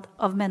grad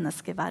av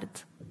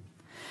menneskeverd.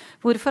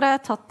 Hvorfor har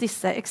jeg tatt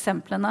disse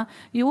eksemplene?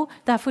 Jo,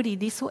 det fordi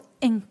de så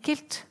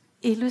enkelt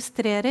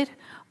illustrerer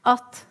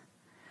at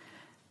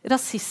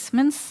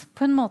rasismens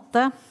på en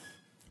måte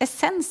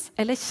essens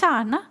eller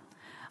kjerne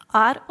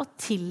å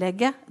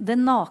tillegge det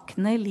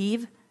nakne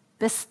liv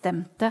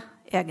bestemte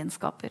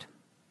egenskaper.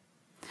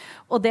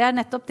 Og det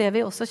nettopp det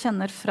vi også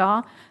kjenner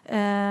fra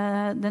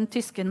den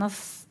tyske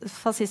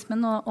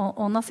fascismen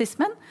og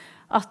nazismen,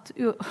 at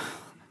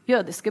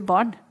jødiske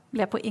barn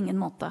ble på ingen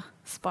måte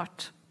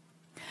spart.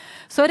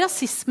 Så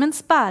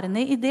rasismens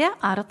bærende idé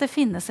at det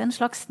finnes en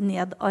slags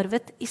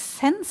nedarvet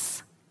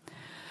essens.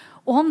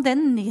 Og om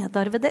den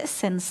nedarvede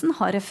essensen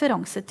har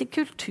referanse til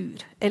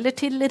kultur, eller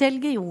til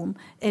religion,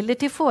 eller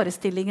til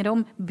forestillinger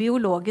om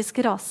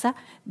biologisk rase,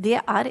 det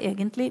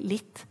egentlig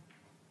litt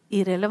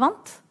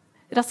irrelevant.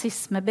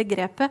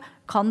 Rasismebegrepet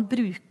kan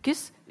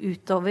brukes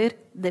utover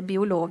det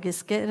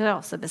biologiske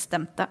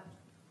rasebestemte.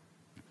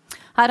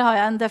 Her har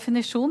jeg en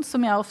definisjon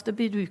som jeg ofte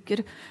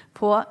bruker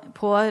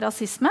på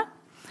rasisme,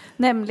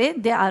 nemlig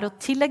det å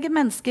tillegge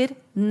mennesker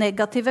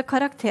negative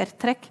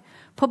karaktertrekk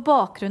på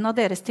bakgrunn av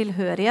deres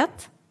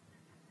tilhørighet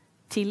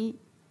til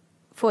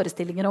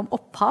forestillinger om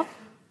opphav,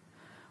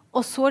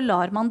 og så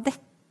lar man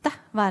dette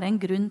være en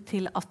grunn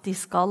til at de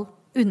skal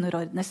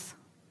underordnes.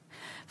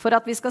 For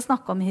at vi skal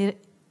snakke om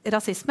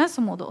rasisme,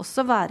 så må det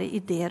også være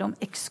ideer om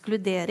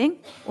ekskludering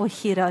og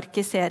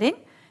hierarkisering,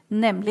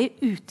 nemlig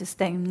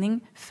utestengning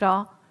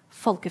fra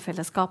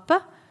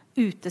folkefellesskapet,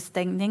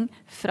 utestengning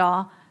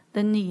fra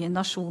den nye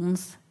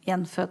nasjonens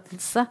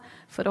gjenfødelse,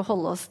 for å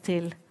holde oss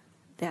til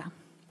det.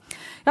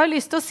 Jeg har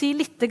lyst til å si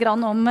litt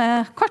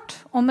kort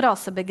om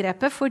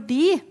rasebegrepet,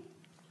 fordi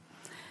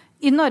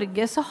I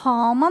Norge så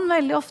har man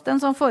veldig ofte en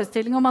sånn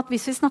forestilling om at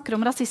hvis vi snakker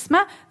om rasisme,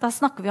 da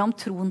snakker vi om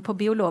troen på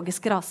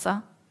biologisk rase.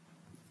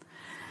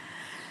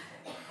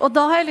 Og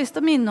da har jeg lyst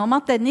til å minne om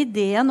at den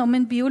ideen om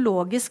en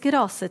biologisk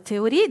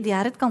raseteori, det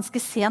et ganske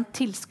sent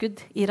tilskudd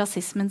I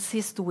rasismens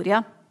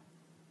historie.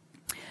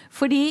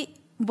 Fordi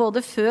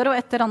både før og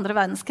etter andre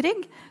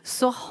verdenskrig,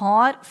 så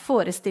har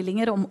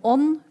forestillinger om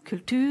ånd,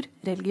 kultur,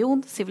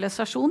 religion,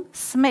 sivilisasjon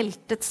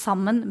smeltet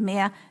sammen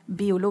med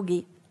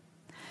biologi.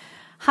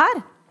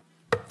 Her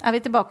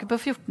vi tilbake på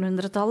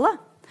 1400-tallet.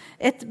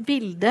 Et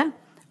bilde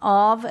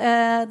av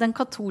den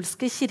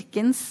katolske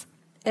kirkens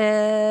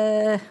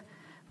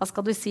hva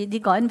skal du si,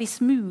 de ga en viss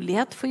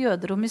mulighet for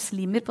jøder og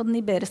muslimer på den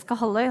iberiske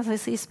halvøy,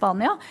 altså i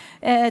Spania,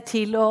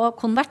 til å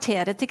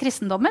konvertere til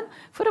kristendommen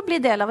for å bli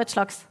del av et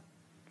slags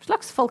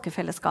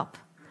folkefellesskap.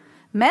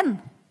 Men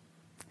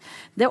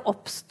det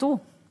oppstod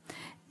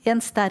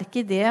en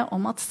sterk idé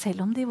om at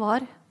selv om de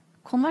var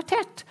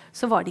konvertert,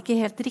 så var det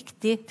ikke helt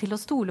riktig til å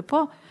stole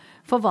på.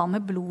 For hva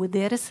med blodet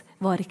deres?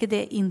 Var ikke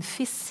det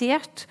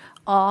infisert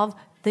av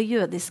det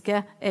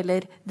jødiske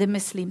eller det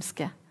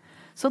muslimske?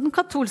 Så den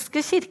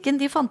katolske kirken,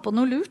 de fant på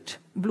noe lurt.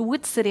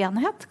 Blodets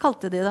renhet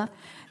kalte de det.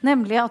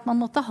 Nemlig at man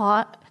måtte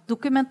ha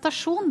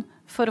dokumentasjon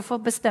for å få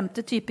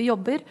bestemte typer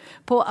jobber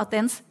på at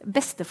ens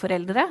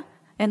besteforeldre,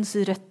 ens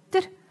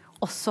røtter,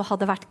 også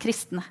hadde vært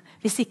kristne.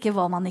 Hvis ikke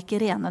var man ikke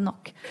rene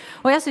nok.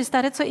 Og jeg synes det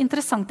er et så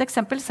interessant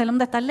eksempel, selv om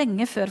dette er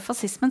lenge før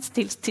fascismens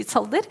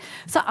tidsalder,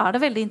 så er det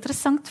veldig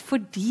interessant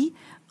fordi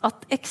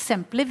at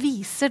eksempelet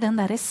viser den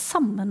der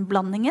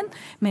sammenblandingen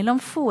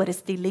mellom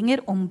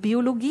forestillinger om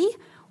biologi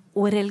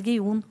og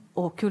religion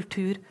og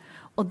kultur.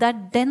 Og det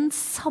er den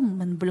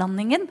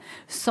sammenblandingen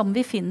som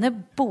vi finner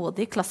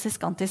både i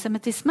klassisk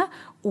antisemitisme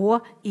og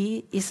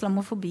i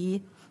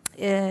islamofobi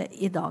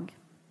i dag.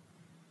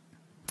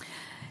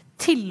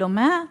 Til og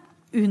med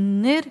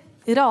under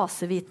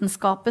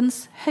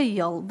rasevitenskapens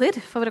høyalder,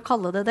 for å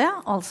kalle det det,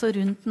 altså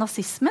rundt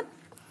nazismen,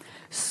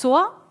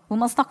 så, hvor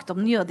man snakket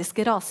om den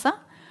jødiske rase,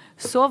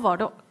 så var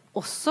det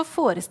også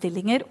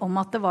forestillinger om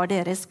at det var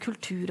deres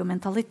kultur og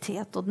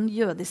mentalitet og den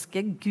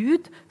jødiske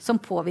Gud som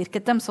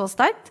påvirket dem så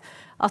sterkt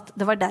at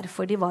det var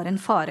derfor de var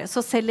en fare. Så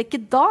selv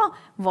ikke da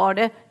var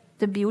det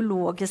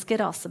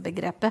biologiske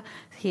rasebegrepet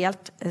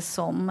helt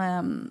som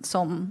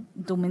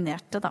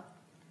dominerte da.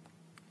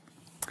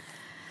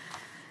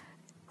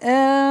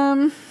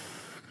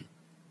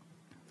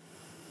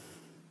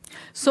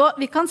 Så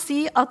vi kan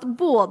si at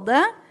både,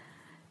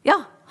 ja,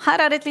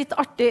 her er et litt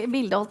artig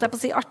bilde, holdt jeg på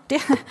å si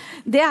artig.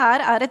 Det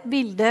her er et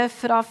bilde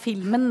fra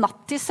filmen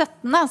Natt til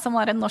 17., som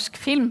var en norsk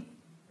film.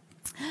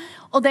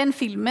 Og den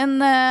filmen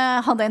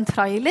hadde en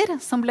trailer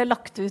som ble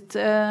lagt ut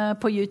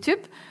på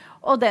YouTube,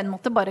 og den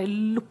måtte bare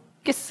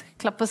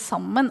klappes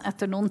sammen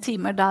etter noen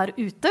timer der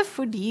ute,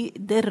 fordi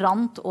det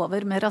rant over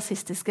med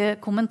rasistiske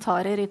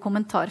kommentarer i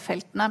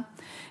kommentarfeltene.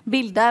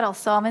 Bildet er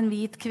altså av en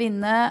hvit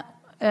kvinne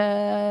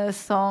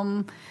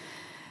som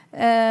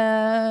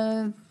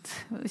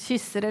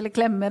kysser eller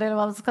klemmer eller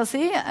hva man skal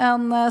si,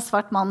 en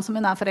svart mann som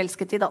hun er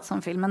forelsket i da, som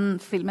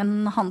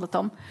filmen handlet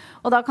om.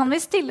 Og da kan vi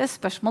stille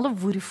spørsmålet,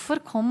 hvorfor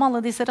kom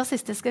alle disse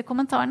rasistiske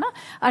kommentarene?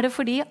 Er det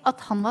fordi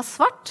at han var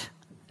svart?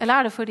 Eller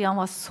er det fordi han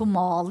var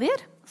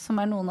somalier, som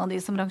er noen av de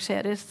som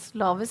rangeres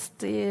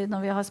lavest når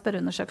vi har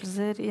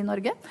spørreundersøkelser i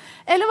Norge?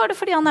 Eller var det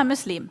fordi han er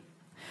muslim?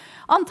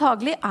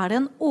 Antagelig er det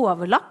en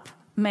overlapp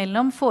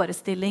mellom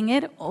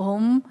forestillinger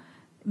om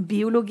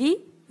biologi,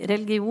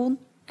 religion,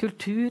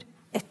 kultur,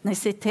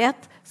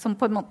 etnisitet, som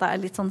på en måte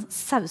er litt sånn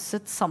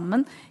sauset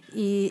sammen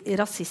i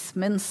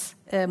rasismens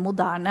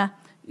moderne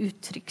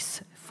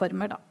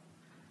uttrykksformer da.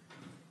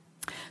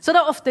 Så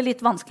det er ofte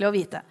litt vanskelig å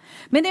vite.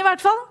 Men i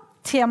hvert fall,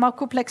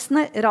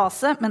 temakompleksene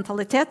rase,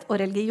 mentalitet og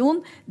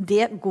religion,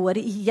 det går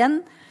igjen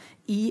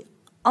i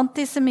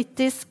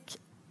antisemittisk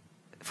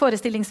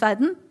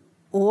forestillingsverden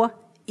og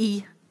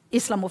i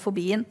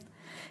islamofobien.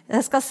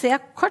 Jeg skal se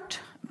kort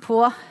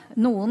på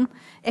noen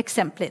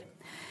eksempler.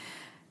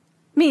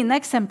 Mine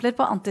eksempler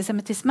på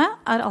antisemittisme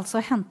er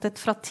altså hentet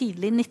fra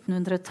tidlig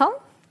 1900-tall,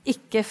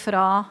 ikke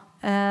fra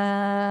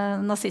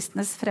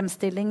nazistenes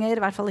fremstillinger,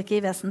 i hvert fall ikke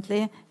i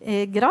vesentlig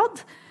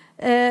grad.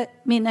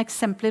 Mine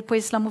eksempler på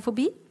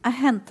islamofobi er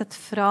hentet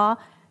fra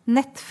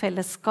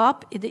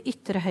nettfellesskap i det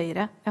ytre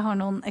høyre. Jeg har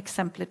noen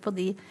eksempler på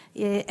de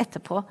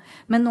etterpå.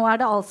 Men nå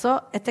er det altså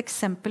et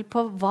eksempel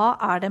på hva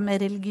er det med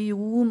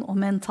religion og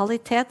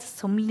mentalitet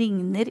som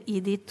ligner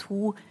i de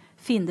to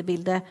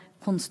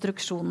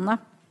fiendebildekonstruksjonene.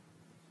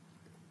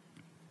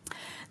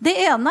 Det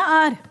ene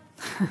er,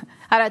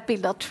 her er et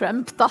bilde av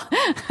Trump da,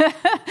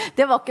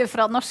 det var ikke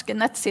fra norske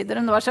nettsider,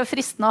 men det var så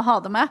fristende å ha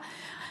det med.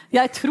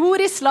 Jeg tror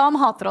islam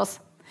hater oss.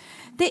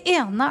 Det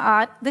ene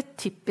er det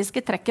typiske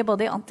trekket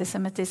både i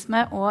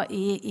antisemittisme og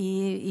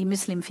i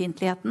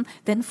muslimfiendtligheten,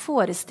 den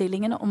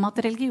forestillingen om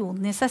at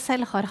religionen i seg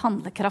selv har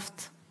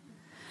handlekraft.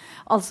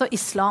 Altså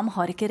islam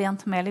har ikke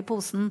rent mel i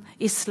posen,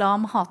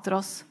 islam hater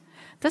oss.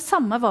 Det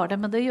samme var det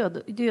med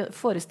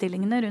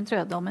forestillingene rundt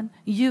jødedommen.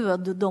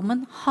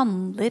 Jødedommen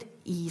handler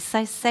i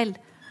seg selv.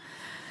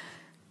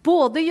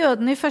 Både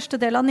jødene i første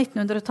del av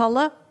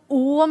 1900-tallet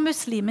og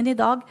muslimen i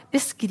dag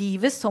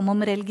beskrives som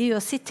om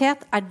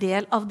religiøsitet er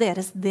del av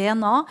deres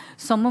DNA,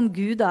 som om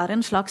Gud er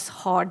en slags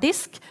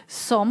harddisk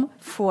som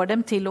får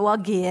dem til å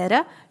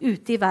agere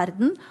ute i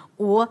verden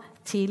og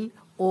til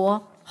å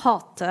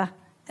hate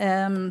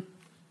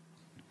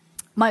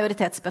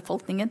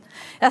majoritetsbefolkningen.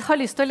 Jeg har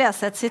lyst til å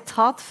lese et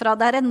sitat fra,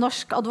 det er en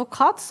norsk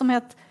advokat som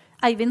het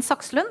Eivind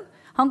Sakslund.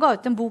 Han ga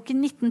ut en bok i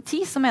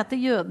 1910 som heter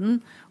Jøden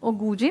og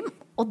Gojim,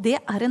 og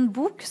det er en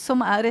bok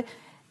som er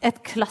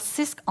et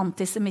klassisk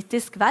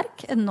antisemittisk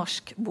verk, en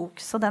norsk bok,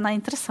 så den er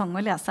interessant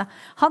å lese.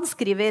 Han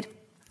skriver: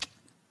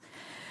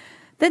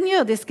 Den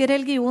jødiske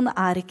religion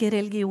er ikke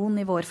religion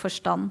i vår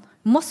forstand.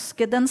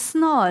 Moske den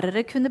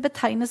snarere kunne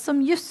betegnes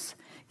som juss.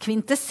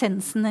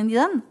 Kvintessensen i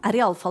den I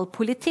alle fall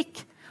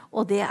politikk,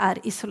 og det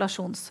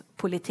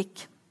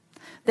isolasjonspolitikk.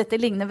 Dette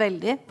ligner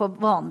veldig på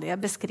vanlige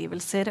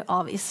beskrivelser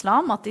av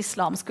islam, at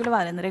islam skulle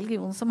være en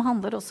religion som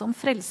handler også om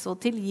frelse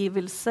og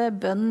tilgivelse,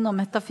 bønn og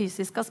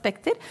metafysiske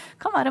aspekter,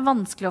 kan være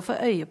vanskelig å få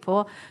øye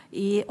på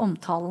i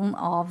omtalen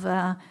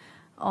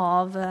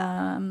av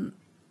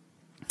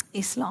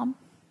islam.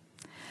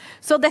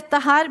 Så dette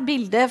her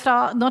bildet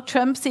fra når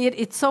Trump sier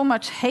 «It's so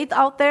much hate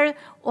out there»,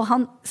 og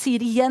han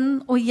sier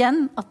igjen og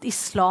igjen at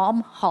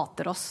islam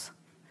hater oss.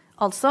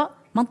 Altså,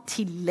 man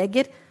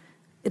tillegger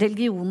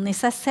religionen i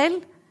seg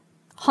selv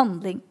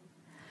handling.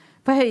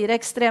 På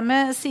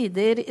høyreekstreme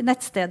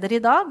nettsteder i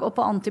dag, og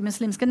på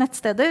antimuslimske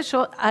nettsteder,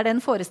 så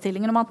den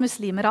forestillingen om at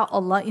muslimer har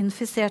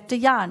Allah-infiserte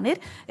hjerner,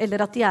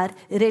 eller at de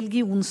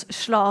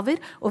religionsslaver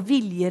og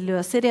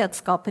viljeløse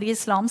redskaper i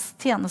islams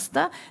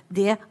tjeneste,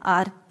 det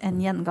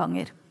en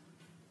gjenganger.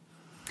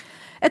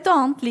 Et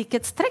annet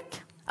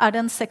likhetstrekk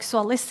den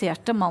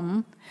seksualiserte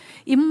mannen.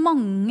 I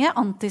mange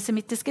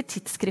antisemittiske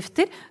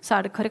tidsskrifter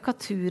så det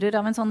karikaturer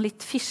av en sånn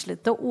litt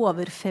fislete,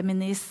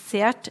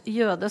 overfeminisert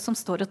jøde som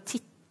står og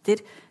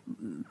titter,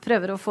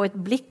 prøver å få et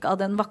blikk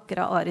av den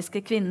vakre ariske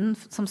kvinnen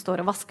som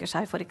står og vasker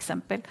seg, for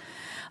eksempel.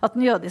 At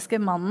den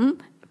jødiske mannen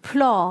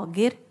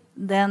plager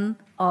den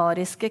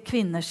ariske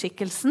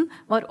kvinneskikkelsen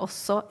var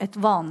også et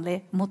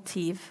vanlig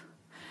motiv.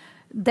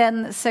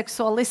 Den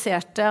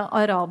seksualiserte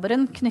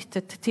araberen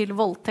knyttet til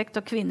voldtekt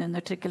og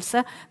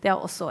kvinneundertrykkelse, det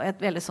også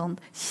et veldig sånn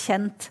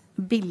kjent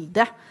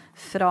bilde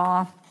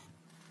fra...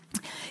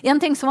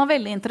 En ting som var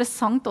veldig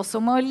interessant også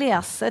med å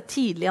lese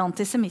tidlig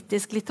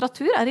antisemittisk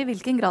litteratur, I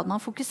hvilken grad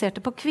man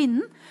fokuserte på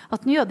kvinnen,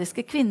 at den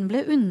jødiske kvinnen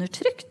ble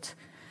undertrykt.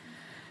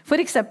 For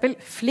eksempel,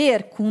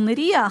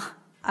 flerkoneriet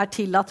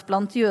tillatt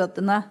blant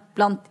jødene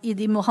i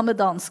de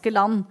mohammedanske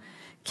land.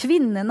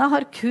 Kvinnene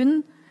har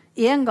kun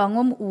en gang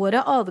om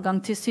året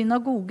adgang til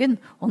synagogen,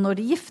 og når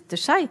de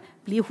gifter seg,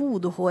 blir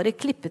hodehåret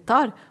klippet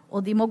av,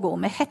 og de må gå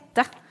med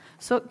hette.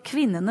 Så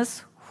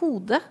kvinnenes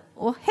hode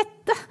og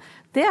hette,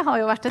 det har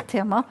jo vært et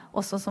tema,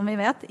 også som vi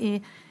vet,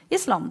 i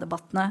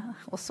islamdebattene.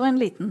 Også en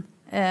liten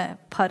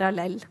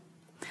parallell.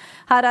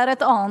 Her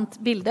et annet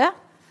bilde.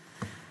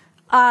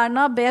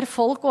 Erna ber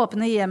folk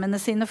åpne hjemmene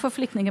sine for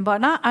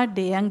flyktningebarna.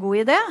 Det en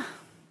god idé?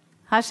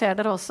 Her ser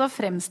dere også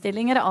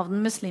fremstillinger av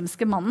den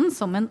muslimske mannen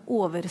som en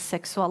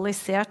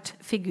overseksualisert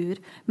figur.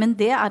 Men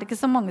det ikke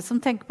så mange som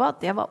tenker på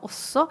at det var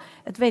også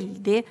et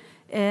veldig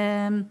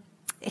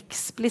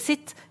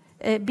eksplisitt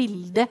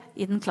bilde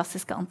i den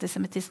klassiske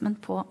antisemitismen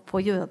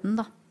på jøden.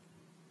 Da.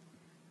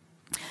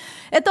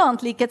 Et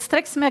annet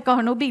likhetstrekk som jeg ikke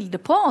har noe bilde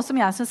på, og som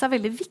jeg synes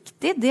veldig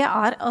viktig, det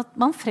at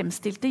man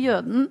fremstilte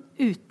jøden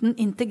uten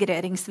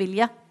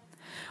integreringsvilje.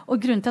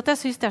 Og grunnen til at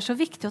jeg synes det så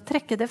viktig å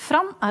trekke det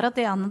fram, at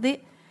det en av de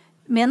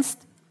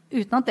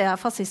uten at det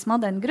fascisme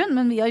av den grunn,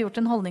 men vi har gjort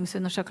en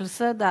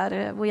holdningsundersøkelse der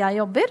hvor jeg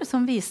jobber,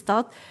 som viste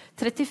at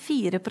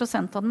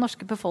 34% av den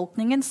norske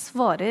befolkningen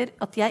svarer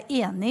at de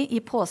enig i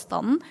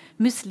påstanden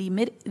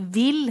muslimer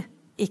vil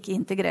ikke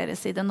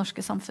integreres i det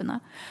norske samfunnet.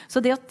 Så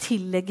det å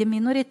tillegge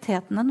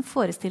minoriteten en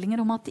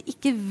forestillinger om at de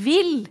ikke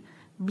vil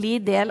bli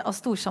del av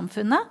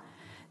storsamfunnet,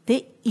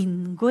 det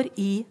inngår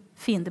i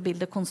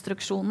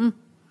fiendebildekonstruksjonen.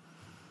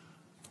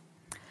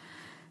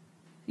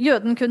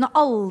 Jøden kunne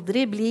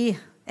aldri bli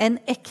en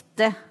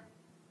ekte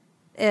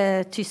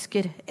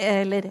tysker,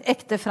 eller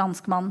ekte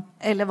franskmann,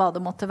 eller hva det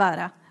måtte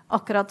være.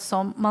 Akkurat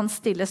som man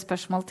stiller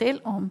spørsmål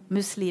til om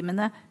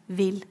muslimene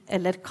vil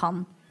eller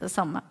kan det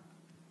samme.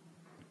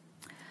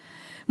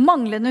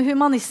 Manglende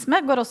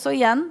humanisme går også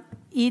igjen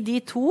i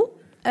de to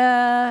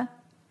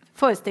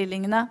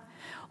forestillingene.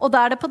 Og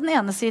da det på den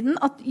ene siden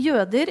at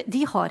jøder,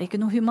 de har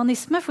ikke noe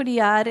humanisme, for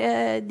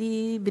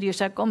de bryr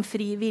seg ikke om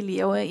fri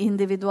vilje og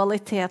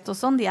individualitet og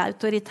sånn, de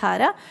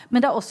autoritære,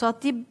 men det også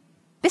at de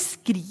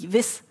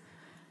beskrives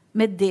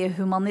med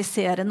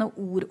dehumaniserende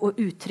ord og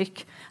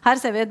uttrykk. Her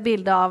ser vi et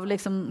bilde av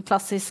liksom,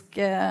 klassisk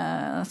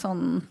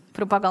sånn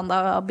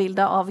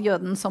propagandabilde av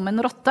jøden som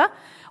en rotte.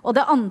 Og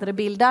det andre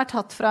bildet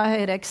tatt fra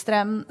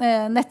høyreekstrem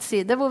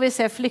nettside, hvor vi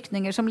ser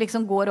flyktninger som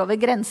liksom går over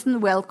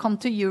grensen.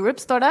 «Welcome to Europe»,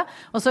 står det.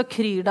 Og så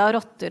kryr det av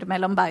rotter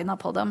mellom beina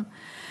på dem.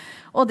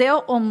 Og det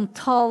å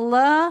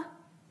omtale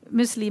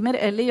muslimer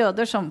eller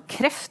jøder som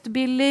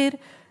kreftbiller,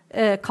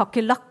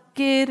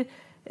 kakelakker,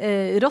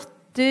 rotter,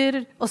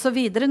 og så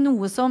videre,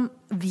 noe som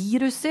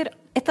viruser,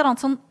 et eller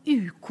annet sånn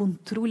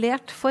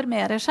ukontrollert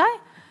formerer seg,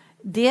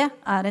 det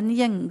en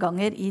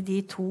gjenganger i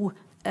de to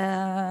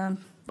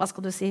hva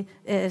skal du si,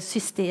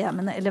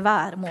 systemene eller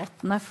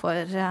væremåtene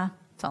for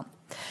sånn.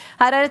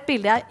 Her et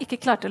bilde jeg ikke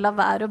klarte å la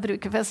være å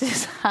bruke, for jeg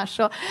synes det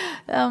så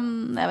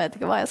jeg vet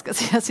ikke hva jeg skal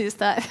si, jeg synes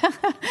det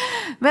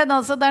men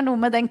altså det noe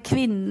med den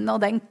kvinnen og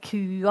den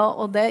kua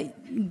og det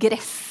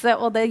gresset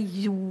og det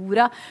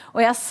jorda,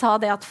 og jeg sa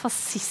det at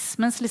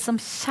fascismens liksom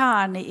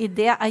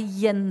kjerneidé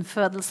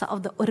gjenfødelse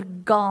av det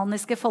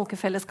organiske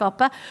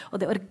folkefellesskapet,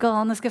 og det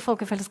organiske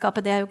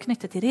folkefellesskapet det jo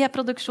knyttet til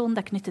reproduksjon,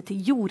 det knyttet til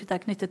jord,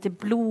 det knyttet til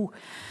blod.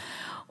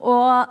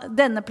 Og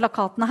denne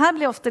plakaten her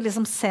blir ofte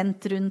liksom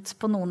sendt rundt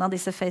på noen av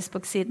disse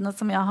Facebook-sidene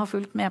som jeg har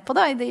fulgt med på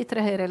da, i det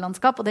ytre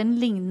høyre-landskap, og den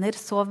ligner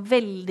så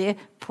veldig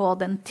på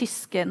den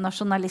tyske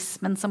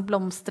nasjonalismen som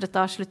blomstret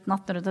av slutten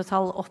av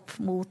 1800-tallet opp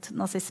mot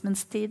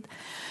nazismens tid,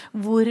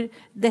 hvor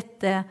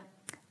dette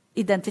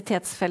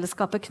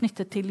identitetsfellesskapet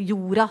knyttet til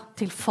jorda,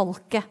 til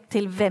folket,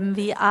 til hvem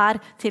vi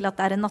til at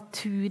det en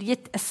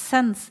naturgitt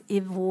essens i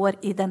vår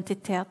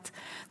identitet.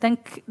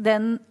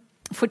 Den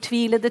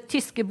fortvilede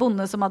tyske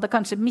bonde som hadde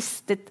kanskje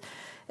mistet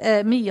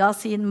mye av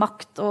sin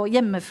makt og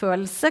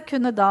hjemmefølelse,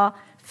 kunne da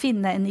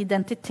finne en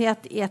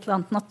identitet i et eller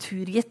annet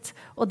naturgitt.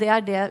 Og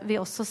det det vi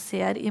også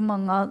ser i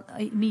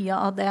mye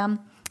av det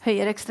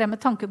høyere ekstreme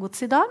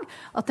tankegods i dag,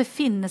 at det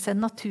finnes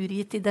en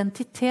naturgitt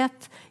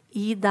identitet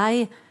i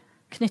deg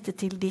knyttet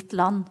til ditt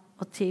land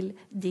og til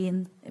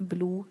din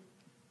blod.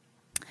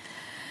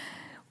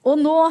 Og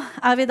nå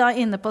vi da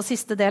inne på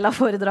siste del av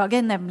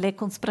foredraget, nemlig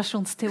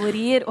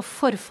konspirasjonsteorier og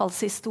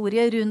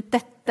forfallshistorie rundt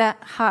dette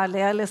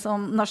herlige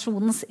liksom,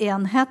 nasjonens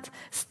enhet,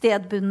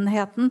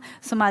 stedbundenheten,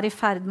 som i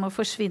ferd med å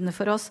forsvinne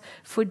for oss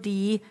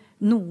fordi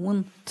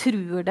noen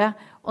truer det,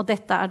 og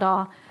dette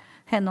da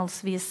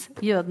henholdsvis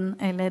jøden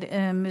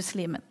eller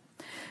muslimen.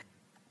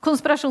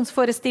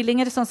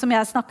 Konspirasjonsforestillinger, sånn som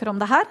jeg snakker om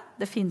det her,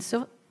 det finnes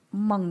jo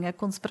mange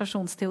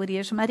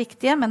konspirasjonsteorier som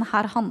riktige, men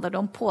her handler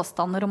det om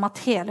påstander om at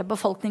hele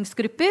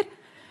befolkningsgrupper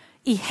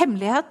i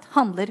hemmelighet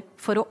handler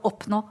for å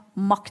oppnå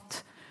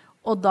makt,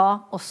 og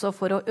da også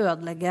for å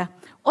ødelegge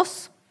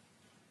oss.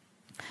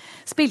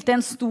 Spilte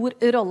en stor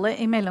rolle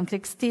i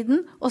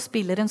mellomkrigstiden, og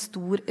spiller en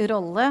stor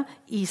rolle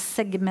i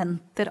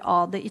segmenter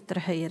av det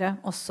ytre høyre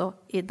også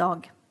i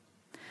dag.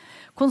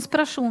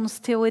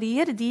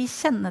 Konspirasjonsteorier de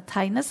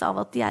kjennetegnes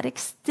av at de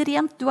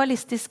ekstremt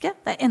dualistiske.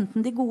 Det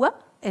enten de gode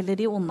eller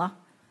de onde.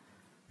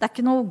 Det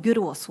ikke noen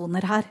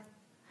gråsoner her.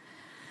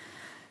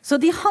 Så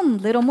de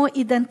handler om å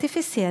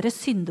identifisere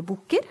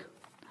syndebukker,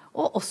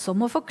 og også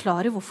om å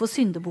forklare hvorfor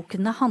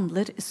syndebukkene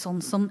handler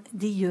sånn som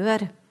de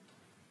gjør.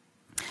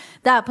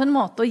 Det på en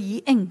måte å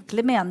gi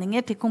enkle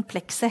meninger til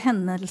komplekse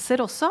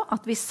hendelser også,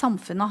 at hvis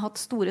samfunnet har hatt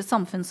store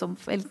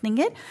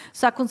samfunnsomveltninger,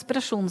 så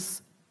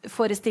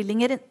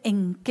konspirasjonsforestillinger en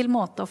enkel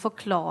måte å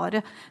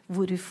forklare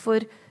hvorfor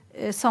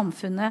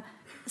samfunnet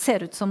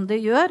ser ut som det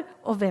gjør,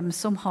 og hvem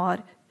som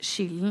har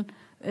skylden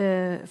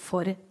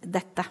for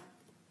dette.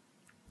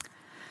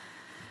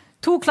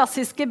 2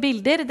 klassiske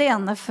bilder, det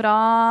ene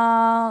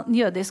fra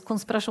jødisk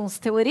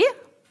konspirasjonsteori.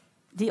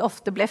 De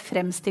ofte ble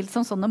fremstilt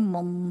som sånne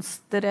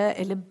monstre,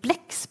 eller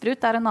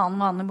blekksprut en annen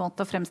vanlig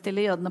måte å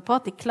fremstille jødene på,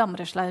 at de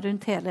klamrer seg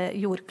rundt hele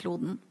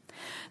jordkloden.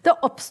 Det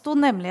oppstod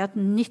nemlig et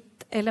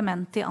nytt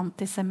element i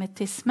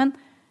antisemittismen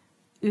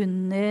i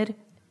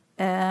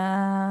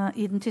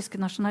den tyske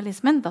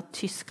nasjonalismen, da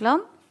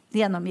Tyskland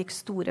gjennomgikk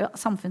store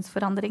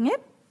samfunnsforandringer,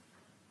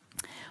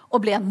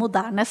 og ble en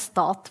moderne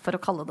stat, for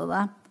å kalle det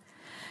det.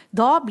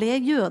 Da ble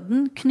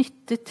jøden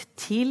knyttet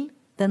til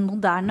den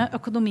moderne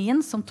økonomien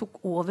som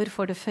tok over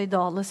for det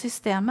føydale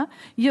systemet.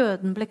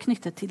 Jøden ble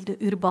knyttet til det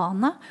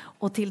urbane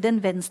og til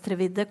den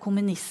venstrevidde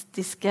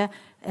kommunistiske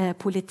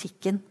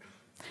politikken.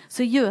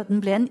 Så jøden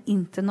ble en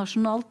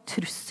internasjonal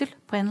trussel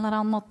på en eller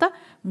annen måte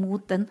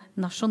mot den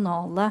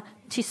nasjonale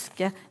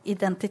tyske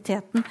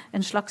identiteten,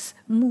 en slags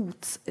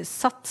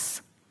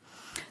motsats.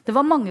 Det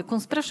var mange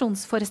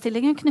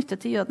konspirasjonsforestillinger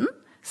knyttet til jøden,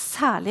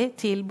 særlig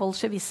til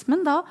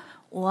bolsjevismen da,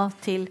 og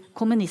til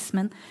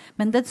kommunismen.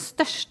 Men den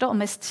største og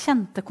mest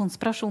kjente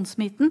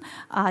konspirasjonsmyten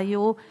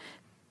jo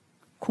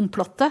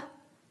komplottet,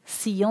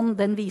 Sion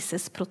den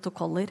vises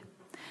protokoller.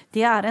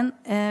 Det en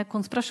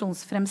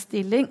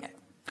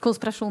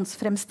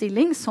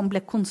konspirasjonsfremstilling som ble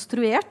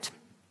konstruert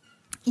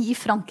i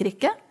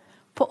Frankrike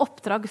på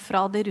oppdrag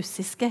fra det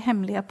russiske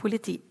hemmelige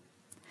politi.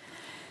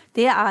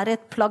 Det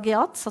et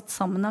plagiat satt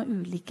sammen av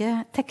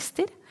ulike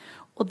tekster,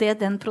 og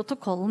det den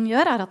protokollen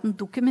gjør at den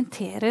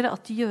dokumenterer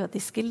at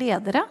jødiske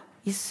ledere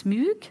i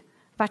smug,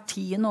 hvert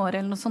 10. år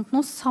eller noe sånt,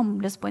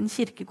 samles på en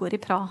kirkegård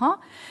i Praha,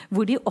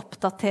 hvor de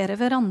oppdaterer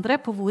hverandre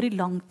på hvor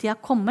langt de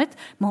kommet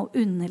med å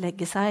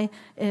underlegge seg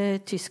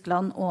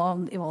Tyskland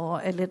og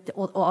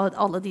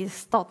alle de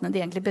statene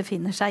de egentlig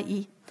befinner seg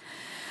i.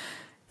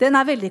 Den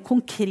veldig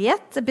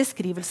konkret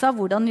beskrivelse av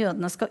hvordan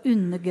jødene skal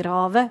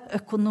undergrave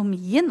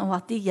økonomien, og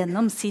at de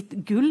gjennom sitt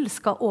gull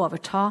skal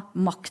overta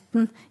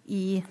makten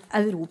i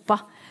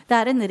Europa.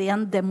 Det en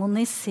ren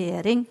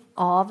demonisering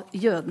av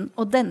jøden,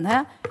 og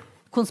denne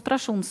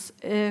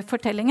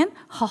konspirasjonsfortellingen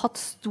har hatt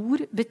stor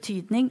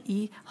betydning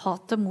i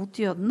hatet mot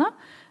jødene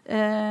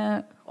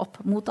opp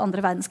mot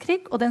andre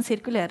verdenskrig, og den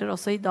sirkulerer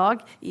også i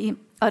dag i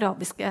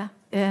arabiske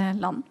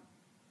land.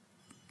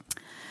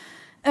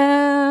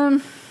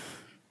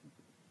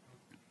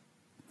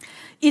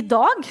 I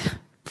dag,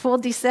 på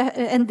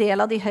en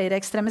del av de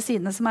høyreekstreme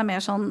sidene som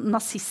mer sånn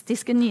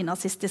nazistiske,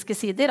 nynazistiske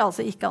sider,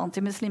 altså ikke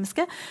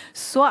antimuslimske,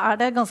 så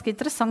det ganske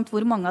interessant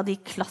hvor mange av de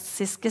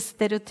klassiske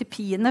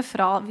stereotypiene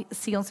fra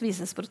Sions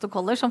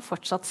visesprotokoller som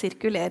fortsatt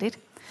sirkulerer.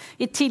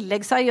 I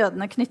tillegg så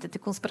jødene knyttet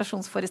til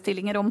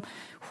konspirasjonsforestillinger om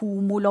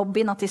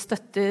homolobbyen, at de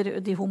støtter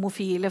de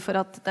homofile for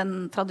at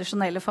den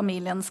tradisjonelle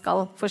familien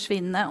skal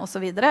forsvinne, og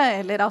så videre,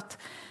 eller at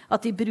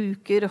de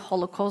bruker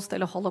holocaust,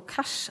 eller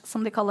holocash,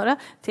 som de kaller det,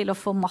 til å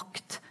få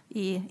makt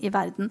i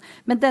verden.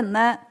 Men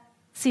denne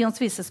Sions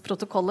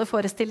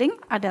visesprotokoller-forestilling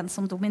den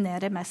som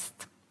dominerer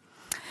mest.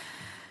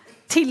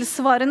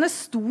 Tilsvarende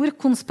stor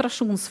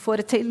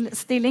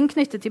konspirasjonsforestilling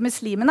knyttet til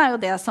muslimene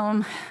jo det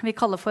som vi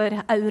kaller for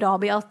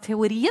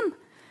Eurabia-teorien.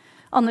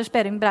 Anders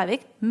Behring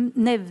Breivik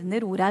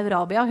nevner ordet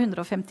Eurabia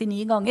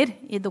 159 ganger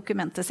i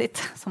dokumentet sitt,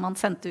 som han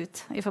sendte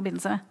ut i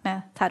forbindelse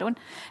med terroren.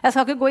 Jeg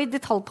skal ikke gå i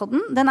detalj på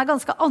den. Den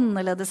ganske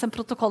annerledes enn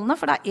protokollene,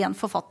 for det en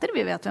forfatter,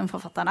 vi vet hvem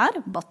forfatteren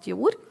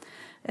Batjor.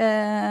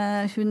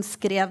 Hun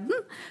skrev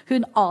den.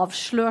 Hun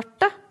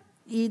avslørte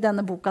i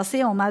denne boka si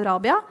om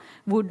Eurabia,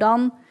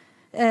 hvordan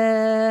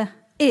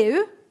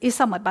EU, i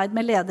samarbeid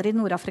med ledere i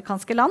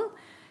nordafrikanske land,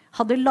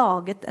 hadde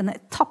laget en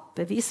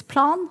etappevis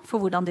plan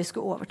for hvordan de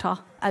skulle overta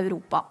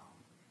Europa.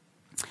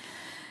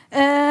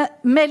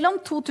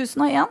 Mellom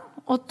 2001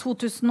 og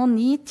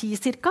 2009-10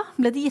 cirka,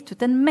 ble det gitt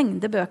ut en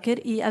mengde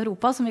bøker i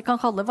Europa som vi kan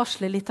kalle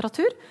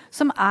varslerlitteratur,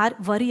 som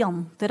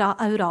varianter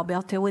av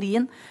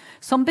Eurabia-teorien,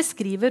 som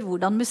beskriver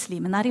hvordan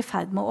muslimene i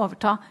ferd med å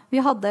overta. Vi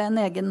hadde en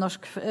egen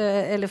norsk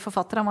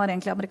forfatter, han var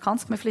egentlig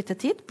amerikansk, men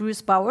flyttet hit.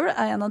 Bruce Bower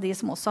en av de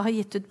som også har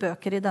gitt ut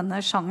bøker i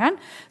denne sjangeren,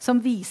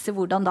 som viser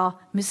hvordan da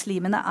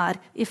muslimene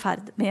i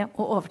ferd med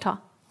å overta.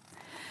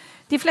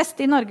 De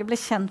fleste i Norge ble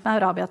kjent med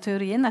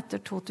Eurabia-teorien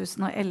etter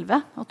 2011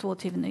 og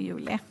 22.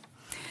 juli.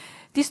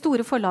 De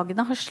store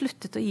forlagene har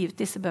sluttet å gi ut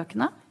disse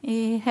bøkene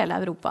i hele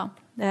Europa.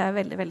 Det jeg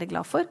veldig, veldig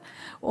glad for.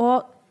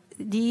 Og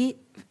de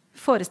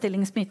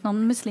forestillingsmytene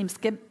om den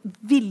muslimske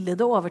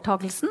villede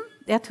overtagelsen,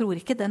 jeg tror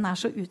ikke den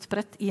så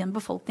utbredt i en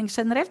befolkning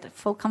generelt.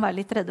 Folk kan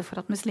være litt redde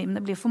for at muslimene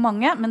blir for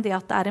mange, men det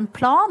at det en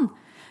plan,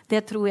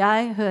 det tror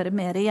jeg hører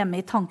mer hjemme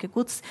i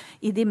tankegods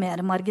i de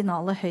mer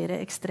marginale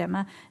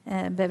høyreekstreme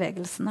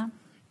bevegelsene.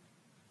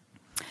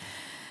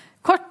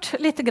 Kort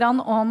litt grann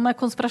om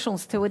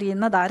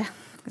konspirasjonsteoriene der.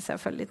 Skal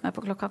jeg følge litt med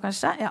på klokka,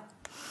 kanskje? Ja.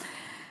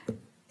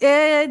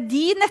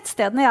 De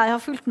nettstedene jeg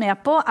har fulgt med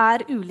på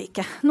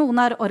ulike. Noen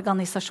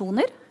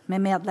organisasjoner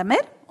med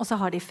medlemmer, og så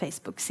har de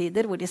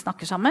Facebook-sider hvor de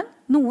snakker sammen.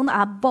 Noen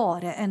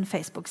bare en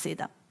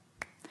Facebook-side.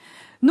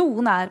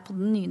 Noen på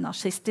den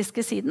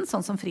nynazistiske siden,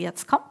 sånn som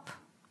Frihetskamp,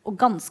 og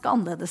ganske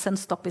annerledes enn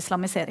Stopp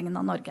islamiseringen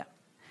av Norge.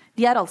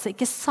 De altså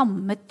ikke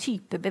samme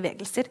type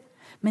bevegelser,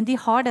 men de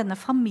har denne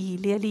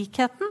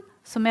familielikheten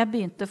som jeg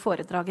begynte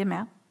foredraget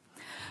med.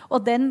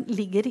 Og den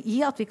ligger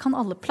i at vi kan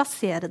alle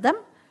plassere dem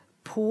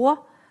på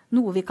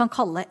noe vi kan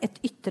kalle et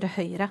ytre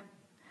høyre.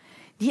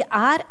 De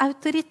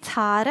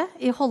autoritære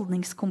i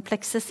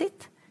holdningskomplekset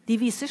sitt. De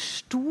viser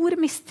stor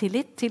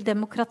mistillit til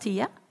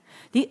demokratiet.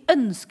 De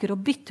ønsker å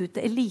bytte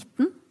ut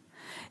eliten.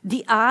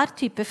 De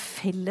type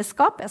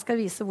fellesskap. Jeg skal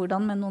vise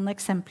hvordan med noen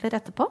eksempler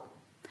etterpå.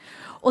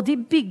 Og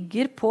de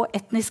bygger på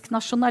etnisk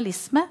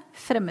nasjonalisme,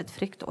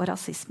 fremmedfrykt og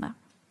rasisme.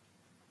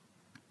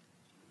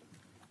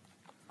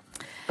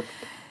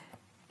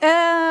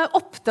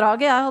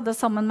 Oppdraget jeg hadde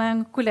sammen med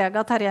en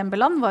kollega, Terje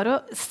Embeland, var å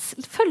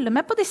følge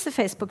med på disse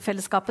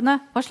Facebook-fellesskapene.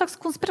 Hva slags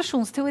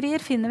konspirasjonsteorier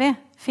finner vi?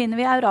 Finner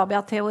vi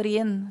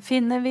Eurabia-teorien?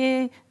 Finner vi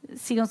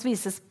Sions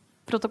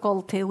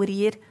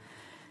visesprotokoll-teorier?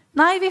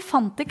 Nei, vi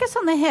fant ikke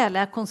sånne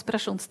hele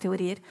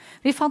konspirasjonsteorier.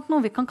 Vi fant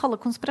noe vi kan kalle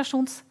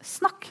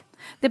konspirasjonssnakk.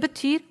 Det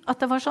betyr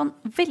at det var sånn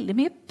veldig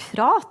mye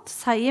prat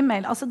seg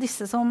imellom. Altså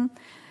disse som...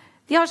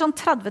 De har sånn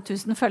 30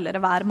 000 følgere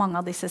hver, mange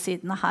av disse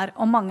sidene her,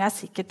 og mange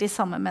sikkert de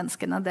samme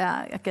menneskene, det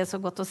ikke så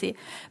godt å si.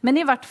 Men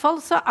i hvert fall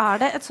så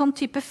det et sånn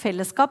type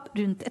fellesskap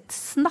rundt et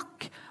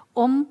snakk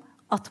om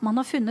at man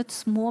har funnet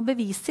små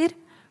beviser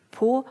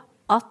på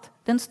at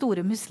den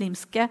store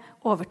muslimske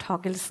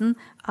overtagelsen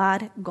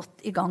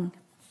godt i gang.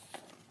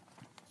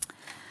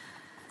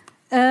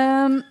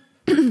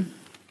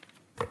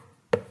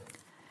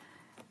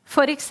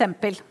 For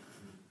eksempel...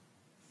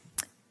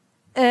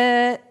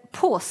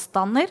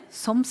 påstander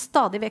som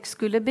stadig vekk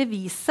skulle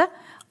bevise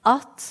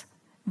at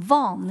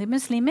vanlige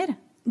muslimer,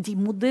 de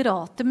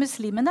moderate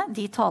muslimene,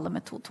 de taler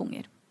med 2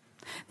 tunger.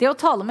 Det å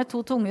tale med 2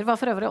 tunger var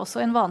for øvrig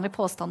også en vanlig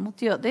påstand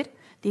mot jøder.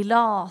 De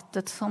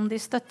latet som de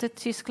støttet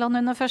Tyskland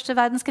under første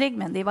verdenskrig,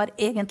 men de var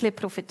egentlig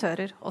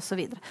profitører, og så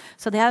videre.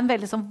 Så det en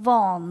veldig sånn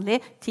vanlig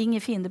ting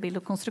i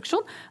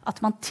fiendebildekonstruksjon, at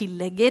man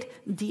tillegger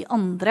de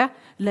andre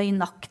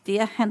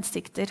løgnaktige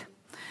hensikter.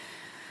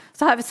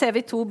 Så her ser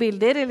vi 2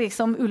 bilder,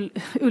 liksom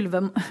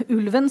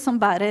ulven som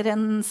bærer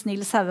en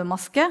snill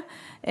sauemaske,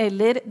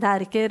 eller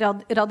det ikke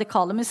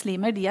radikale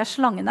muslimer, de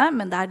slangene,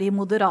 men det de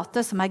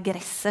moderate som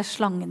gresset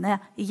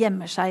slangene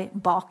gjemmer seg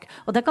bak.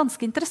 Og det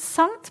ganske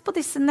interessant på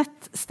disse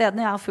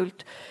nettstedene jeg har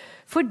fulgt,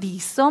 for de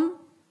som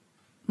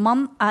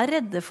man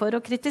redde for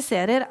og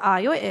kritiserer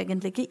jo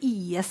egentlig ikke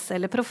IS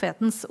eller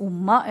profetens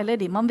Umma eller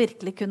de man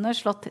virkelig kunne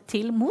slått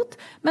til mot,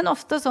 men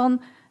ofte sånn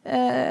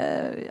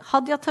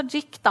Hadia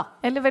Tajik da,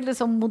 eller veldig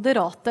sånn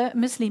moderate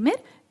muslimer.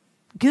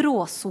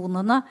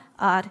 Gråsonene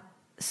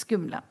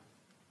skumle.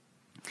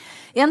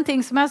 En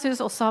ting som jeg synes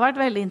også har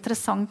vært veldig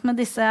interessant med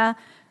disse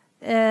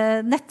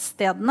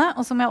nettstedene,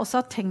 og som jeg også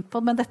har tenkt på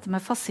med dette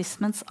med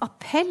fascismens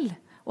appell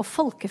og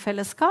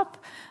folkefellesskap,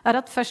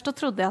 at først så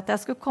trodde jeg at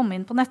jeg skulle komme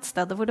inn på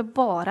nettstedet hvor det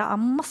bare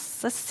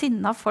masse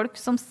sinna folk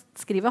som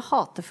skriver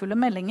hatefulle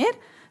meldinger,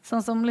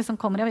 sånn som liksom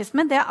kommer i avisen,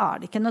 men det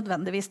det ikke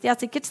nødvendigvis. De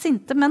sikkert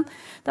sinte, men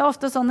det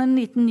ofte sånn en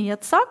liten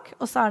nyhetssak,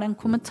 og så det en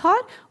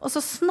kommentar, og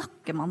så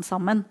snakker man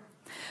sammen.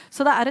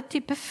 Så det et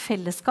type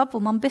fellesskap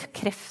hvor man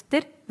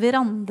bekrefter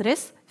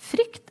hverandres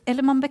frykt,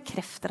 eller man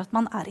bekrefter at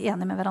man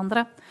enig med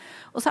hverandre.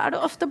 Og så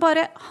det ofte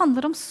bare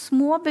handler om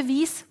små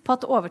bevis på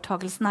at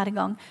overtagelsen i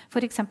gang.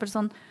 For eksempel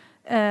sånn,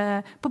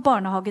 på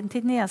barnehagen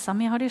til niesa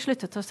mi har de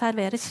sluttet å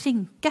servere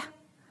skinke.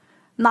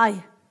 Nei,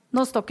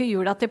 nå står ikke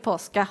jula til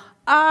påske.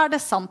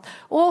 Det sant?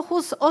 Og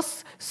hos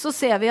oss så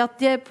ser vi at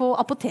de på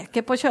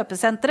apoteket på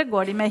kjøpesenteret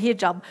går de med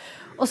hijab.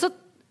 Og så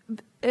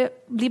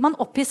blir man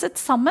opphisset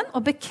sammen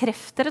og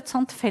bekrefter et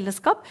sånt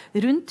fellesskap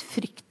rundt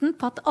frykten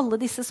på at alle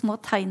disse små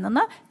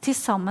tegnene til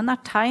sammen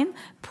tegn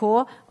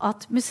på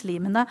at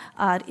muslimene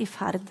i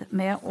ferd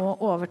med å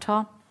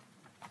overta.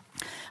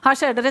 Her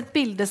ser dere et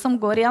bilde som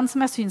går igjen,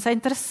 som jeg synes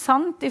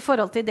interessant i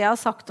forhold til det jeg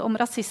har sagt om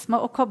rasisme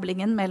og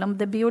koblingen mellom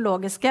det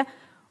biologiske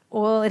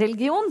og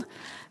religion.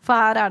 For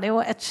her det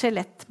jo et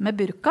skjelett med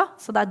burka,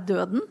 så det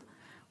døden,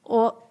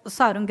 og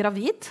så hun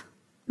gravid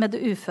med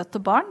det ufødte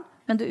barn.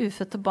 Men det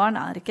ufødte barn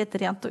ikke et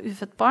rent og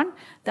ufødt barn,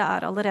 det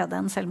allerede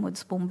en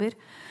selvmordsbomber.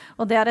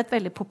 Og det et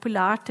veldig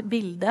populært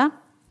bilde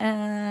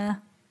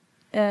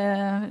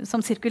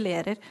som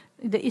sirkulerer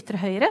i det ytre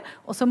høyre,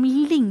 og som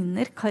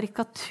ligner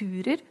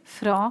karikaturer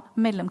fra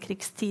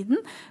mellomkrigstiden,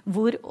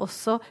 hvor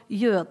også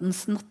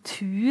jødens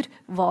natur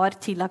var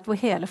tillagt, hvor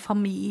hele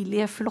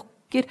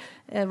familieflokker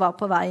var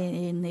på vei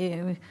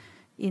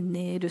inn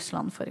i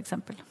Russland, for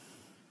eksempel.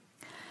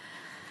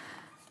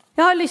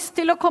 Jeg har lyst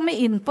til å komme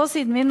inn på,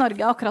 siden vi i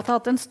Norge akkurat har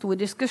hatt en stor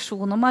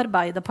diskusjon om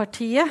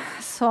Arbeiderpartiet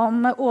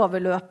som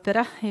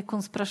overløpere i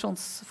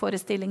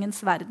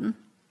konspirasjonsforestillingens verden.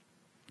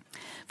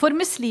 For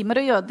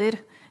muslimer og jøder,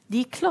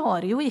 de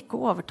klarer jo ikke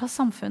å overta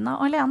samfunnet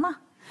alene.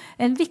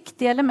 En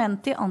viktig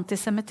element i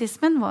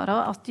antisemittismen var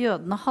at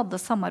jødene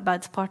hadde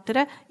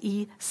samarbeidspartnere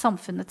i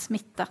samfunnets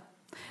midte,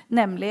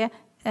 nemlig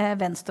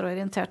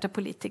venstreorienterte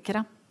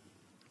politikere.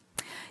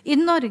 I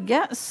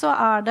Norge så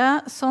det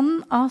sånn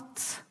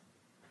at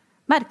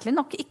merkelig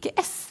nok ikke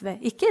SV,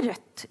 ikke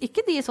Rødt,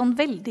 ikke de sånn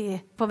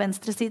veldig på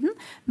venstresiden,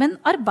 men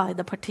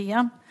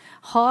Arbeiderpartiet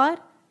har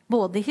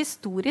både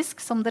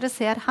historisk, som dere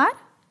ser her,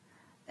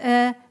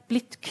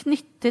 blitt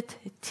knyttet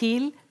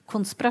til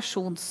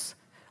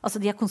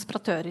altså de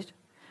konspiratører.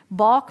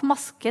 Bak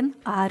masken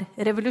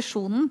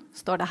revolusjonen,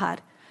 står det her.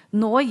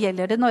 Nå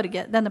gjelder det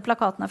Norge. Denne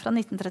plakaten fra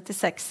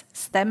 1936.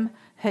 Stem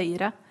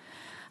Høyre.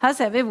 Her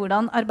ser vi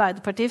hvordan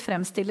Arbeiderpartiet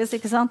fremstilles,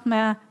 ikke sant,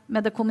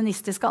 med det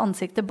kommunistiske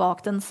ansiktet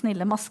bak den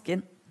snille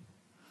masken.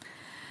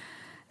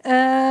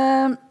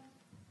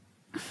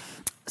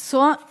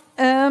 Så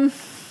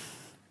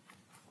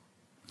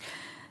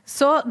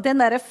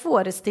den der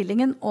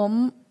forestillingen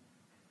om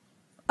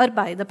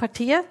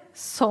Arbeiderpartiet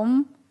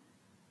som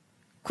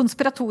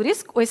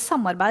konspiratorisk og i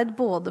samarbeid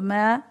både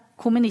med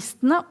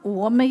kommunistene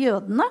og med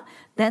jødene,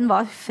 den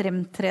var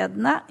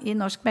fremtredende i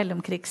norsk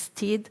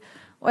mellomkrigstid,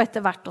 og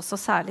etter hvert også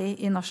særlig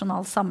i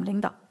Nasjonal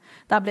Samling.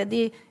 Der ble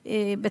de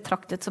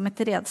betraktet som et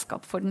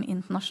redskap for den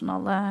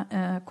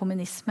internasjonale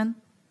kommunismen.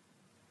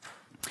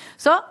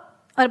 Så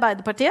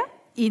Arbeiderpartiet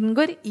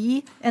inngår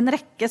i en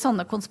rekke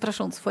sånne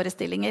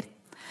konspirasjonsforestillinger.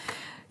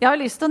 Jeg har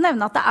lyst til å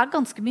nevne at det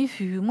ganske mye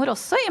humor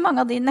også i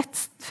mange av de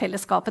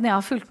nettfellesskapene jeg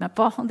har fulgt med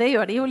på. Og det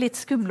gjør de jo litt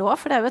skumle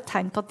også, for det jo et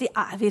tegn på at de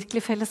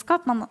virkelig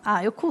fellesskap. Man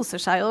jo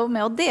koser seg jo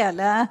med å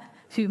dele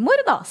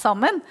humor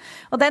sammen.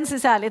 Og den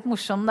synes jeg litt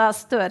morsom, da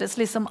Støres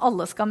liksom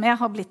 «alle skal med»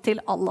 har blitt til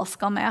 «alle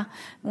skal med»,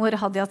 hvor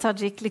Hadia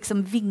Tajik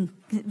liksom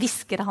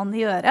visker han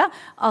i øret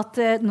at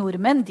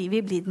nordmenn, de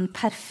vil bli den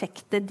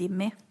perfekte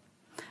dimmi.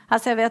 Her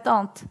ser vi et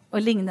annet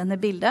og lignende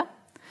bilde.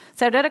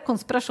 Ser dere,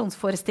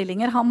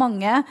 konspirasjonsforestillinger har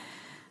mange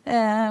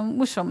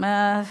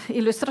morsomme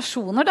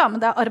illustrasjoner, da,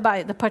 men det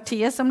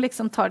Arbeiderpartiet som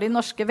liksom tar de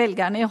norske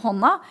velgerne i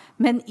hånda,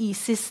 men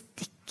ISIS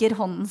stikker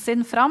hånden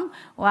sin fram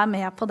og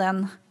med på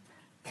den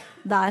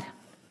der.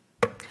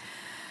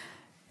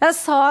 Jeg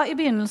sa i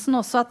begynnelsen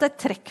også at et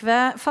trekk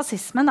ved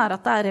fascismen at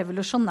det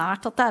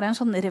revolusjonært, at det en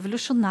sånn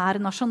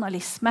revolusjonær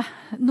nasjonalisme.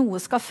 Noe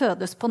skal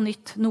fødes på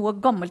nytt, noe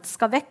gammelt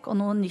skal vekk, og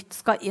noe nytt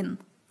skal inn.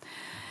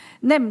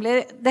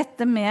 Nemlig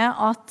dette med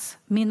at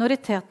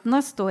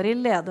minoritetene står i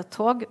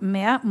ledetog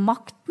med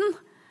makten.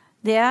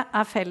 Det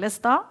felles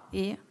da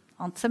i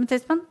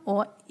antisemittismen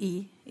og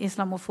i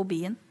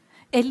islamofobien.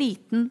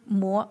 Eliten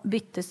må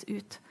byttes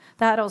ut.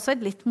 Det her også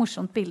et litt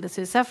morsomt bilde,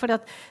 synes jeg, for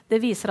det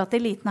viser at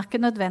eliten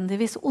ikke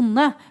nødvendigvis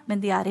onde, men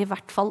de I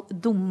hvert fall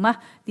dumme.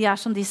 De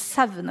som de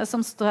sauene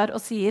som står og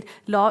sier,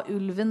 la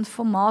ulven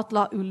få mat,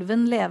 la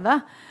ulven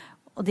leve.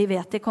 Og de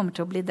vet de kommer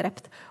til å bli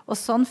drept. Og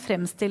sånn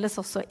fremstilles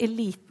også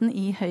eliten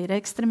I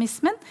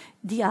høyreekstremismen.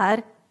 De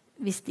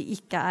hvis de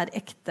ikke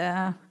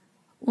ekte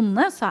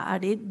onde, så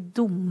de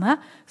dumme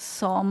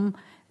som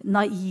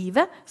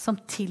naive, som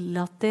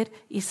tillater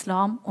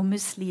islam og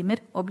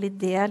muslimer å bli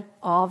del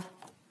av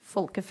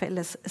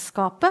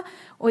folkefellesskapet,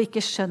 og ikke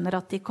skjønner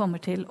at de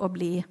kommer til å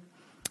bli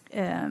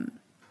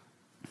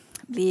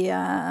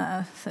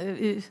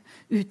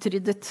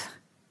utryddet.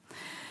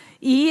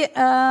 I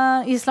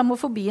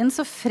islamofobien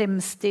så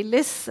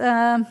fremstilles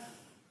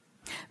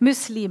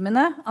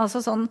muslimene,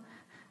 altså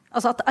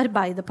at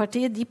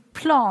Arbeiderpartiet, de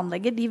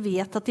planlegger, de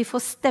vet at de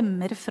får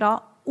stemmer fra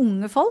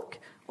unge folk,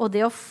 og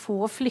det å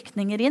få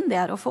flyktninger inn,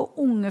 det å få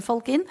unge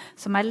folk inn,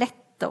 som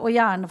lette å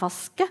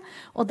hjernevaske,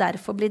 og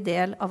derfor bli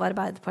del av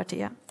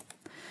Arbeiderpartiet.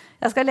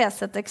 Jeg skal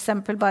lese et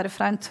eksempel bare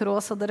fra en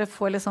tråd, så dere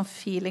får litt sånn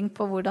feeling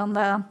på hvordan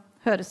det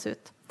høres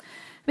ut.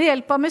 Ved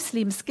hjelp av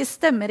muslimske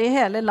stemmer I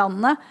hele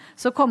landet,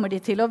 så kommer de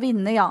til å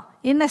vinne, ja.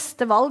 I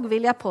neste valg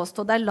vil jeg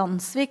påstå det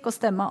landssvik å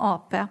stemme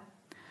AP.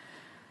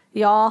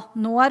 Ja,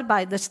 nå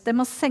arbeides det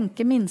med å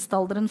senke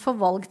minstalderen for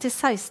valg til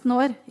 16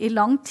 år. I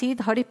lang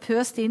tid har de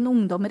pøst inn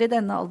ungdommer I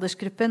denne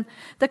aldersgruppen.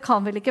 Det kan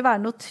vel ikke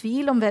være noe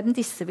tvil om hvem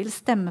disse vil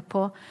stemme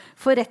på.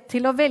 For rett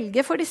til å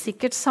velge får de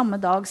sikkert samme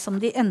dag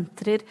som de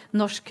entrer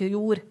norsk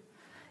jord.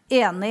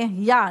 Enig,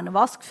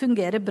 hjernevask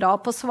fungerer bra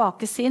på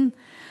svake sinn.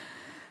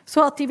 Så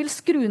at de vil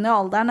skru ned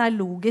alderen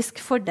logisk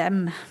for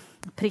dem.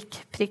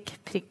 Prikk, prikk,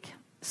 prikk.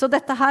 Så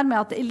dette her med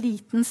at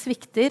eliten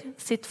svikter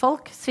sitt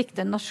folk,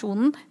 svikter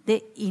nasjonen,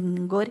 det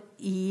inngår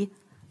I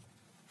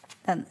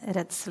den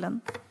redselen.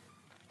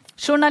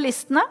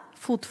 Journalistene,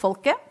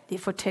 fotfolket,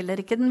 de forteller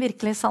ikke den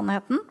virkelige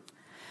sannheten.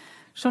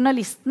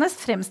 Journalistene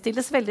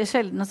fremstilles veldig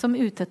sjeldne som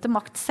ute etter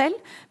makt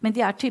selv, men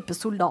de type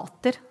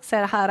soldater.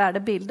 Så her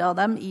det bilde av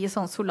dem I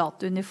sånn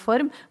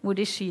soldatuniform, hvor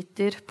de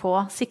sikter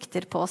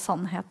på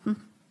sannheten.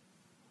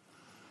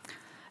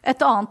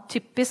 Et annet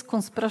typisk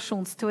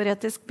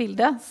konspirasjonsteoretisk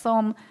bilde,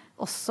 som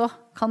også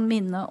kan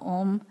minne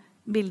om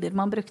bilder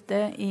man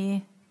brukte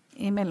I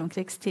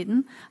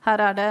mellomkrigstiden.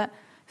 Her det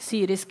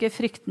syriske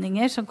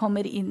flyktninger som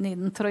kommer inn I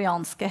den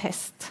trojanske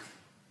hest.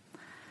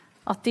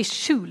 At de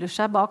skjuler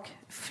seg bak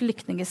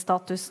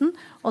flyktningstatusen,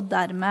 og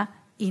dermed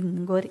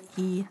inngår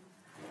I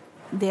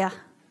det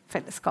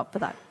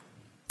fellesskapet der.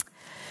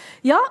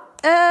 Ja,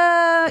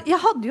 jeg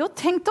hadde jo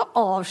tenkt å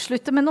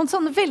avslutte med noen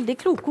sånne veldig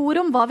kloke ord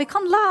om hva vi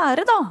kan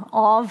lære da,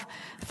 av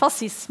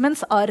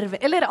fascismens arv,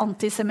 eller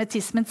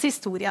antisemittismens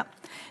historie.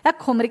 Jeg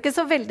kommer ikke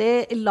så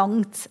veldig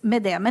langt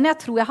med det, men jeg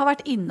tror jeg har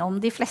vært innom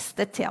de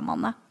fleste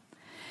temaene.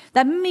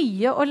 Det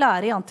mye å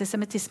lære I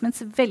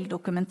antisemittismens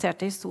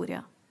veldokumenterte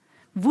historie.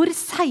 Hvor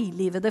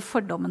seiglivede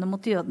fordommene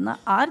mot jødene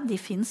de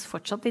finnes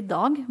fortsatt I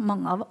dag,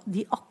 mange av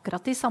de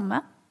akkurat de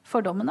samme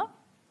fordommene.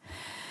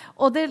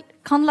 Og det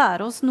kan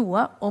lære oss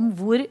noe om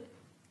hvor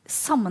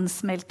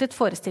sammensmeltet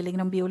forestillinger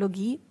om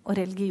biologi og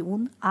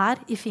religion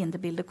I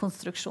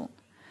fiendebildekonstruksjon.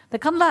 Det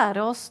kan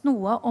lære oss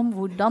noe om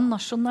hvordan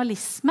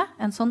nasjonalisme,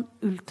 en sånn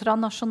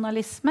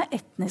ultranasjonalisme,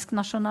 etnisk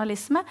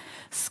nasjonalisme,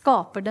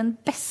 skaper den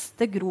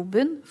beste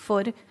grobunn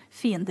for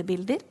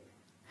fiendebilder.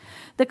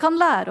 Det kan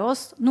lære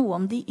oss noe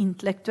om de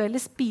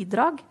intellektuelles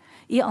bidrag.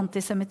 I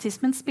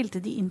antisemittismen spilte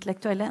de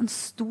intellektuelle en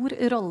stor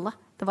rolle.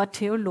 Det var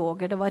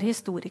teologer, det var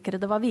historikere,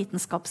 det var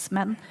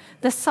vitenskapsmenn.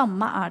 Det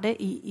samme det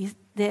I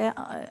det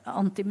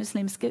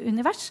antimuslimske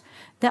univers.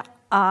 Det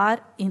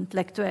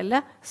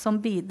intellektuelle som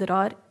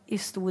bidrar I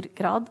stor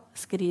grad,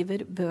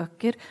 skriver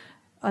bøker,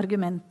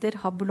 argumenter,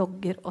 har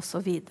blogger og så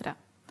videre.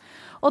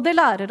 Og det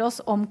lærer oss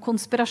om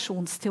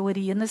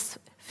konspirasjonsteorienes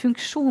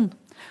funksjon.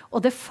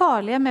 Og det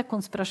farlige med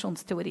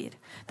konspirasjonsteorier,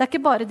 det ikke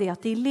bare det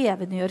at de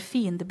levendegjør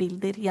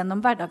fiendebilder gjennom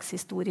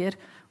hverdagshistorier,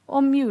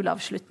 om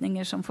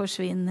juleavslutninger som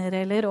forsvinner,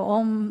 eller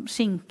om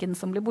skinken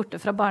som blir borte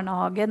fra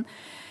barnehagen,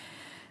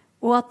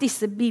 og at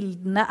disse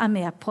bildene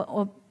med på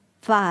å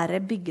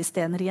være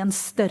byggestener I en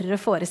større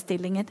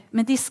forestillinger.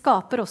 Men de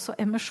skaper også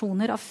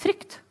emosjoner av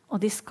frykt, og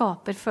de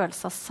skaper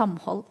følelse av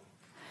samhold.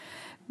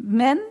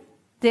 Men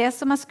det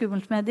som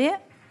skummelt med de,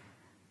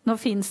 nå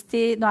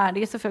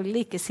de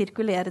selvfølgelig ikke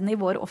sirkulerende I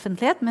vår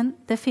offentlighet, men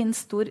det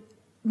finnes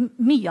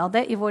mye av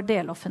det I vår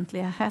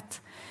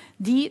deloffentlighet.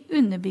 De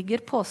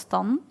underbygger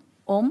påstanden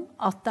om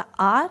at det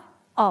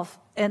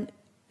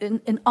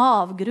en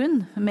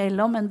avgrunn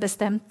mellom en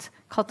bestemt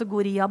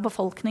kategori av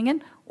befolkningen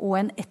og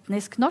en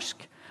etnisk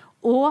norsk,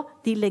 og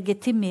de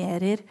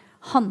legitimerer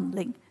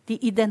handling. De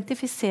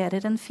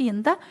identifiserer en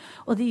fiende,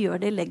 og de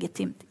gjør det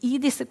legitimt. I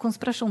disse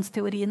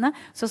konspirasjonsteoriene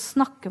så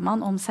snakker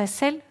man om seg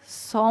selv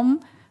som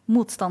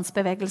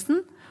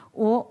motstandsbevegelsen,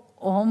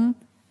 og om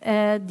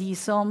de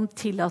som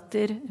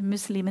tillater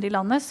muslimer I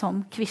landet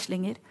som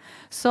quislinger.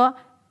 Så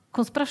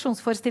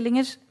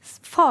konspirasjonsforestillingers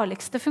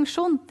farligste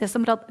funksjon, det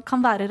som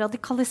kan være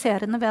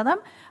radikaliserende ved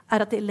dem,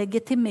 at de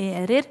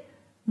legitimerer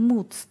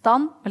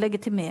motstand, og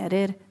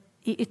legitimerer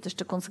I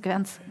ytterste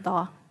konsekvens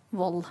da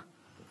vold.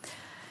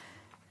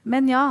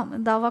 Men ja,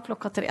 da var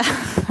klokka 3.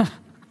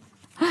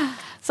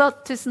 Så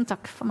tusen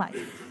takk for meg.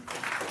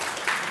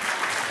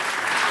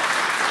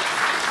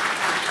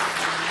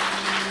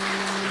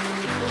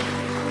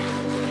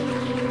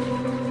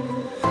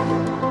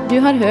 Du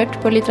har hørt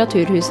på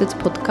Litteraturhusets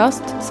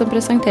podcast som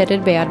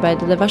presenterer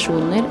bearbeidede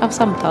versjoner av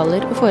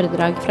samtaler og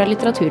foredrag fra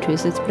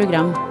Litteraturhusets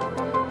program.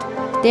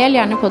 Del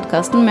gjerne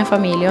podcasten med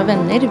familie og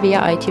venner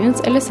via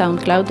iTunes eller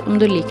SoundCloud om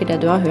du liker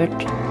det du har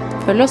hørt.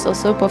 Følg oss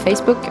også på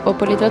Facebook og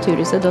på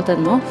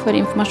litteraturhuset.no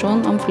for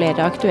informasjon om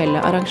flere aktuelle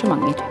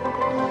arrangementer.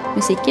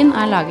 Musikken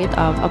er laget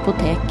av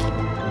Apotek.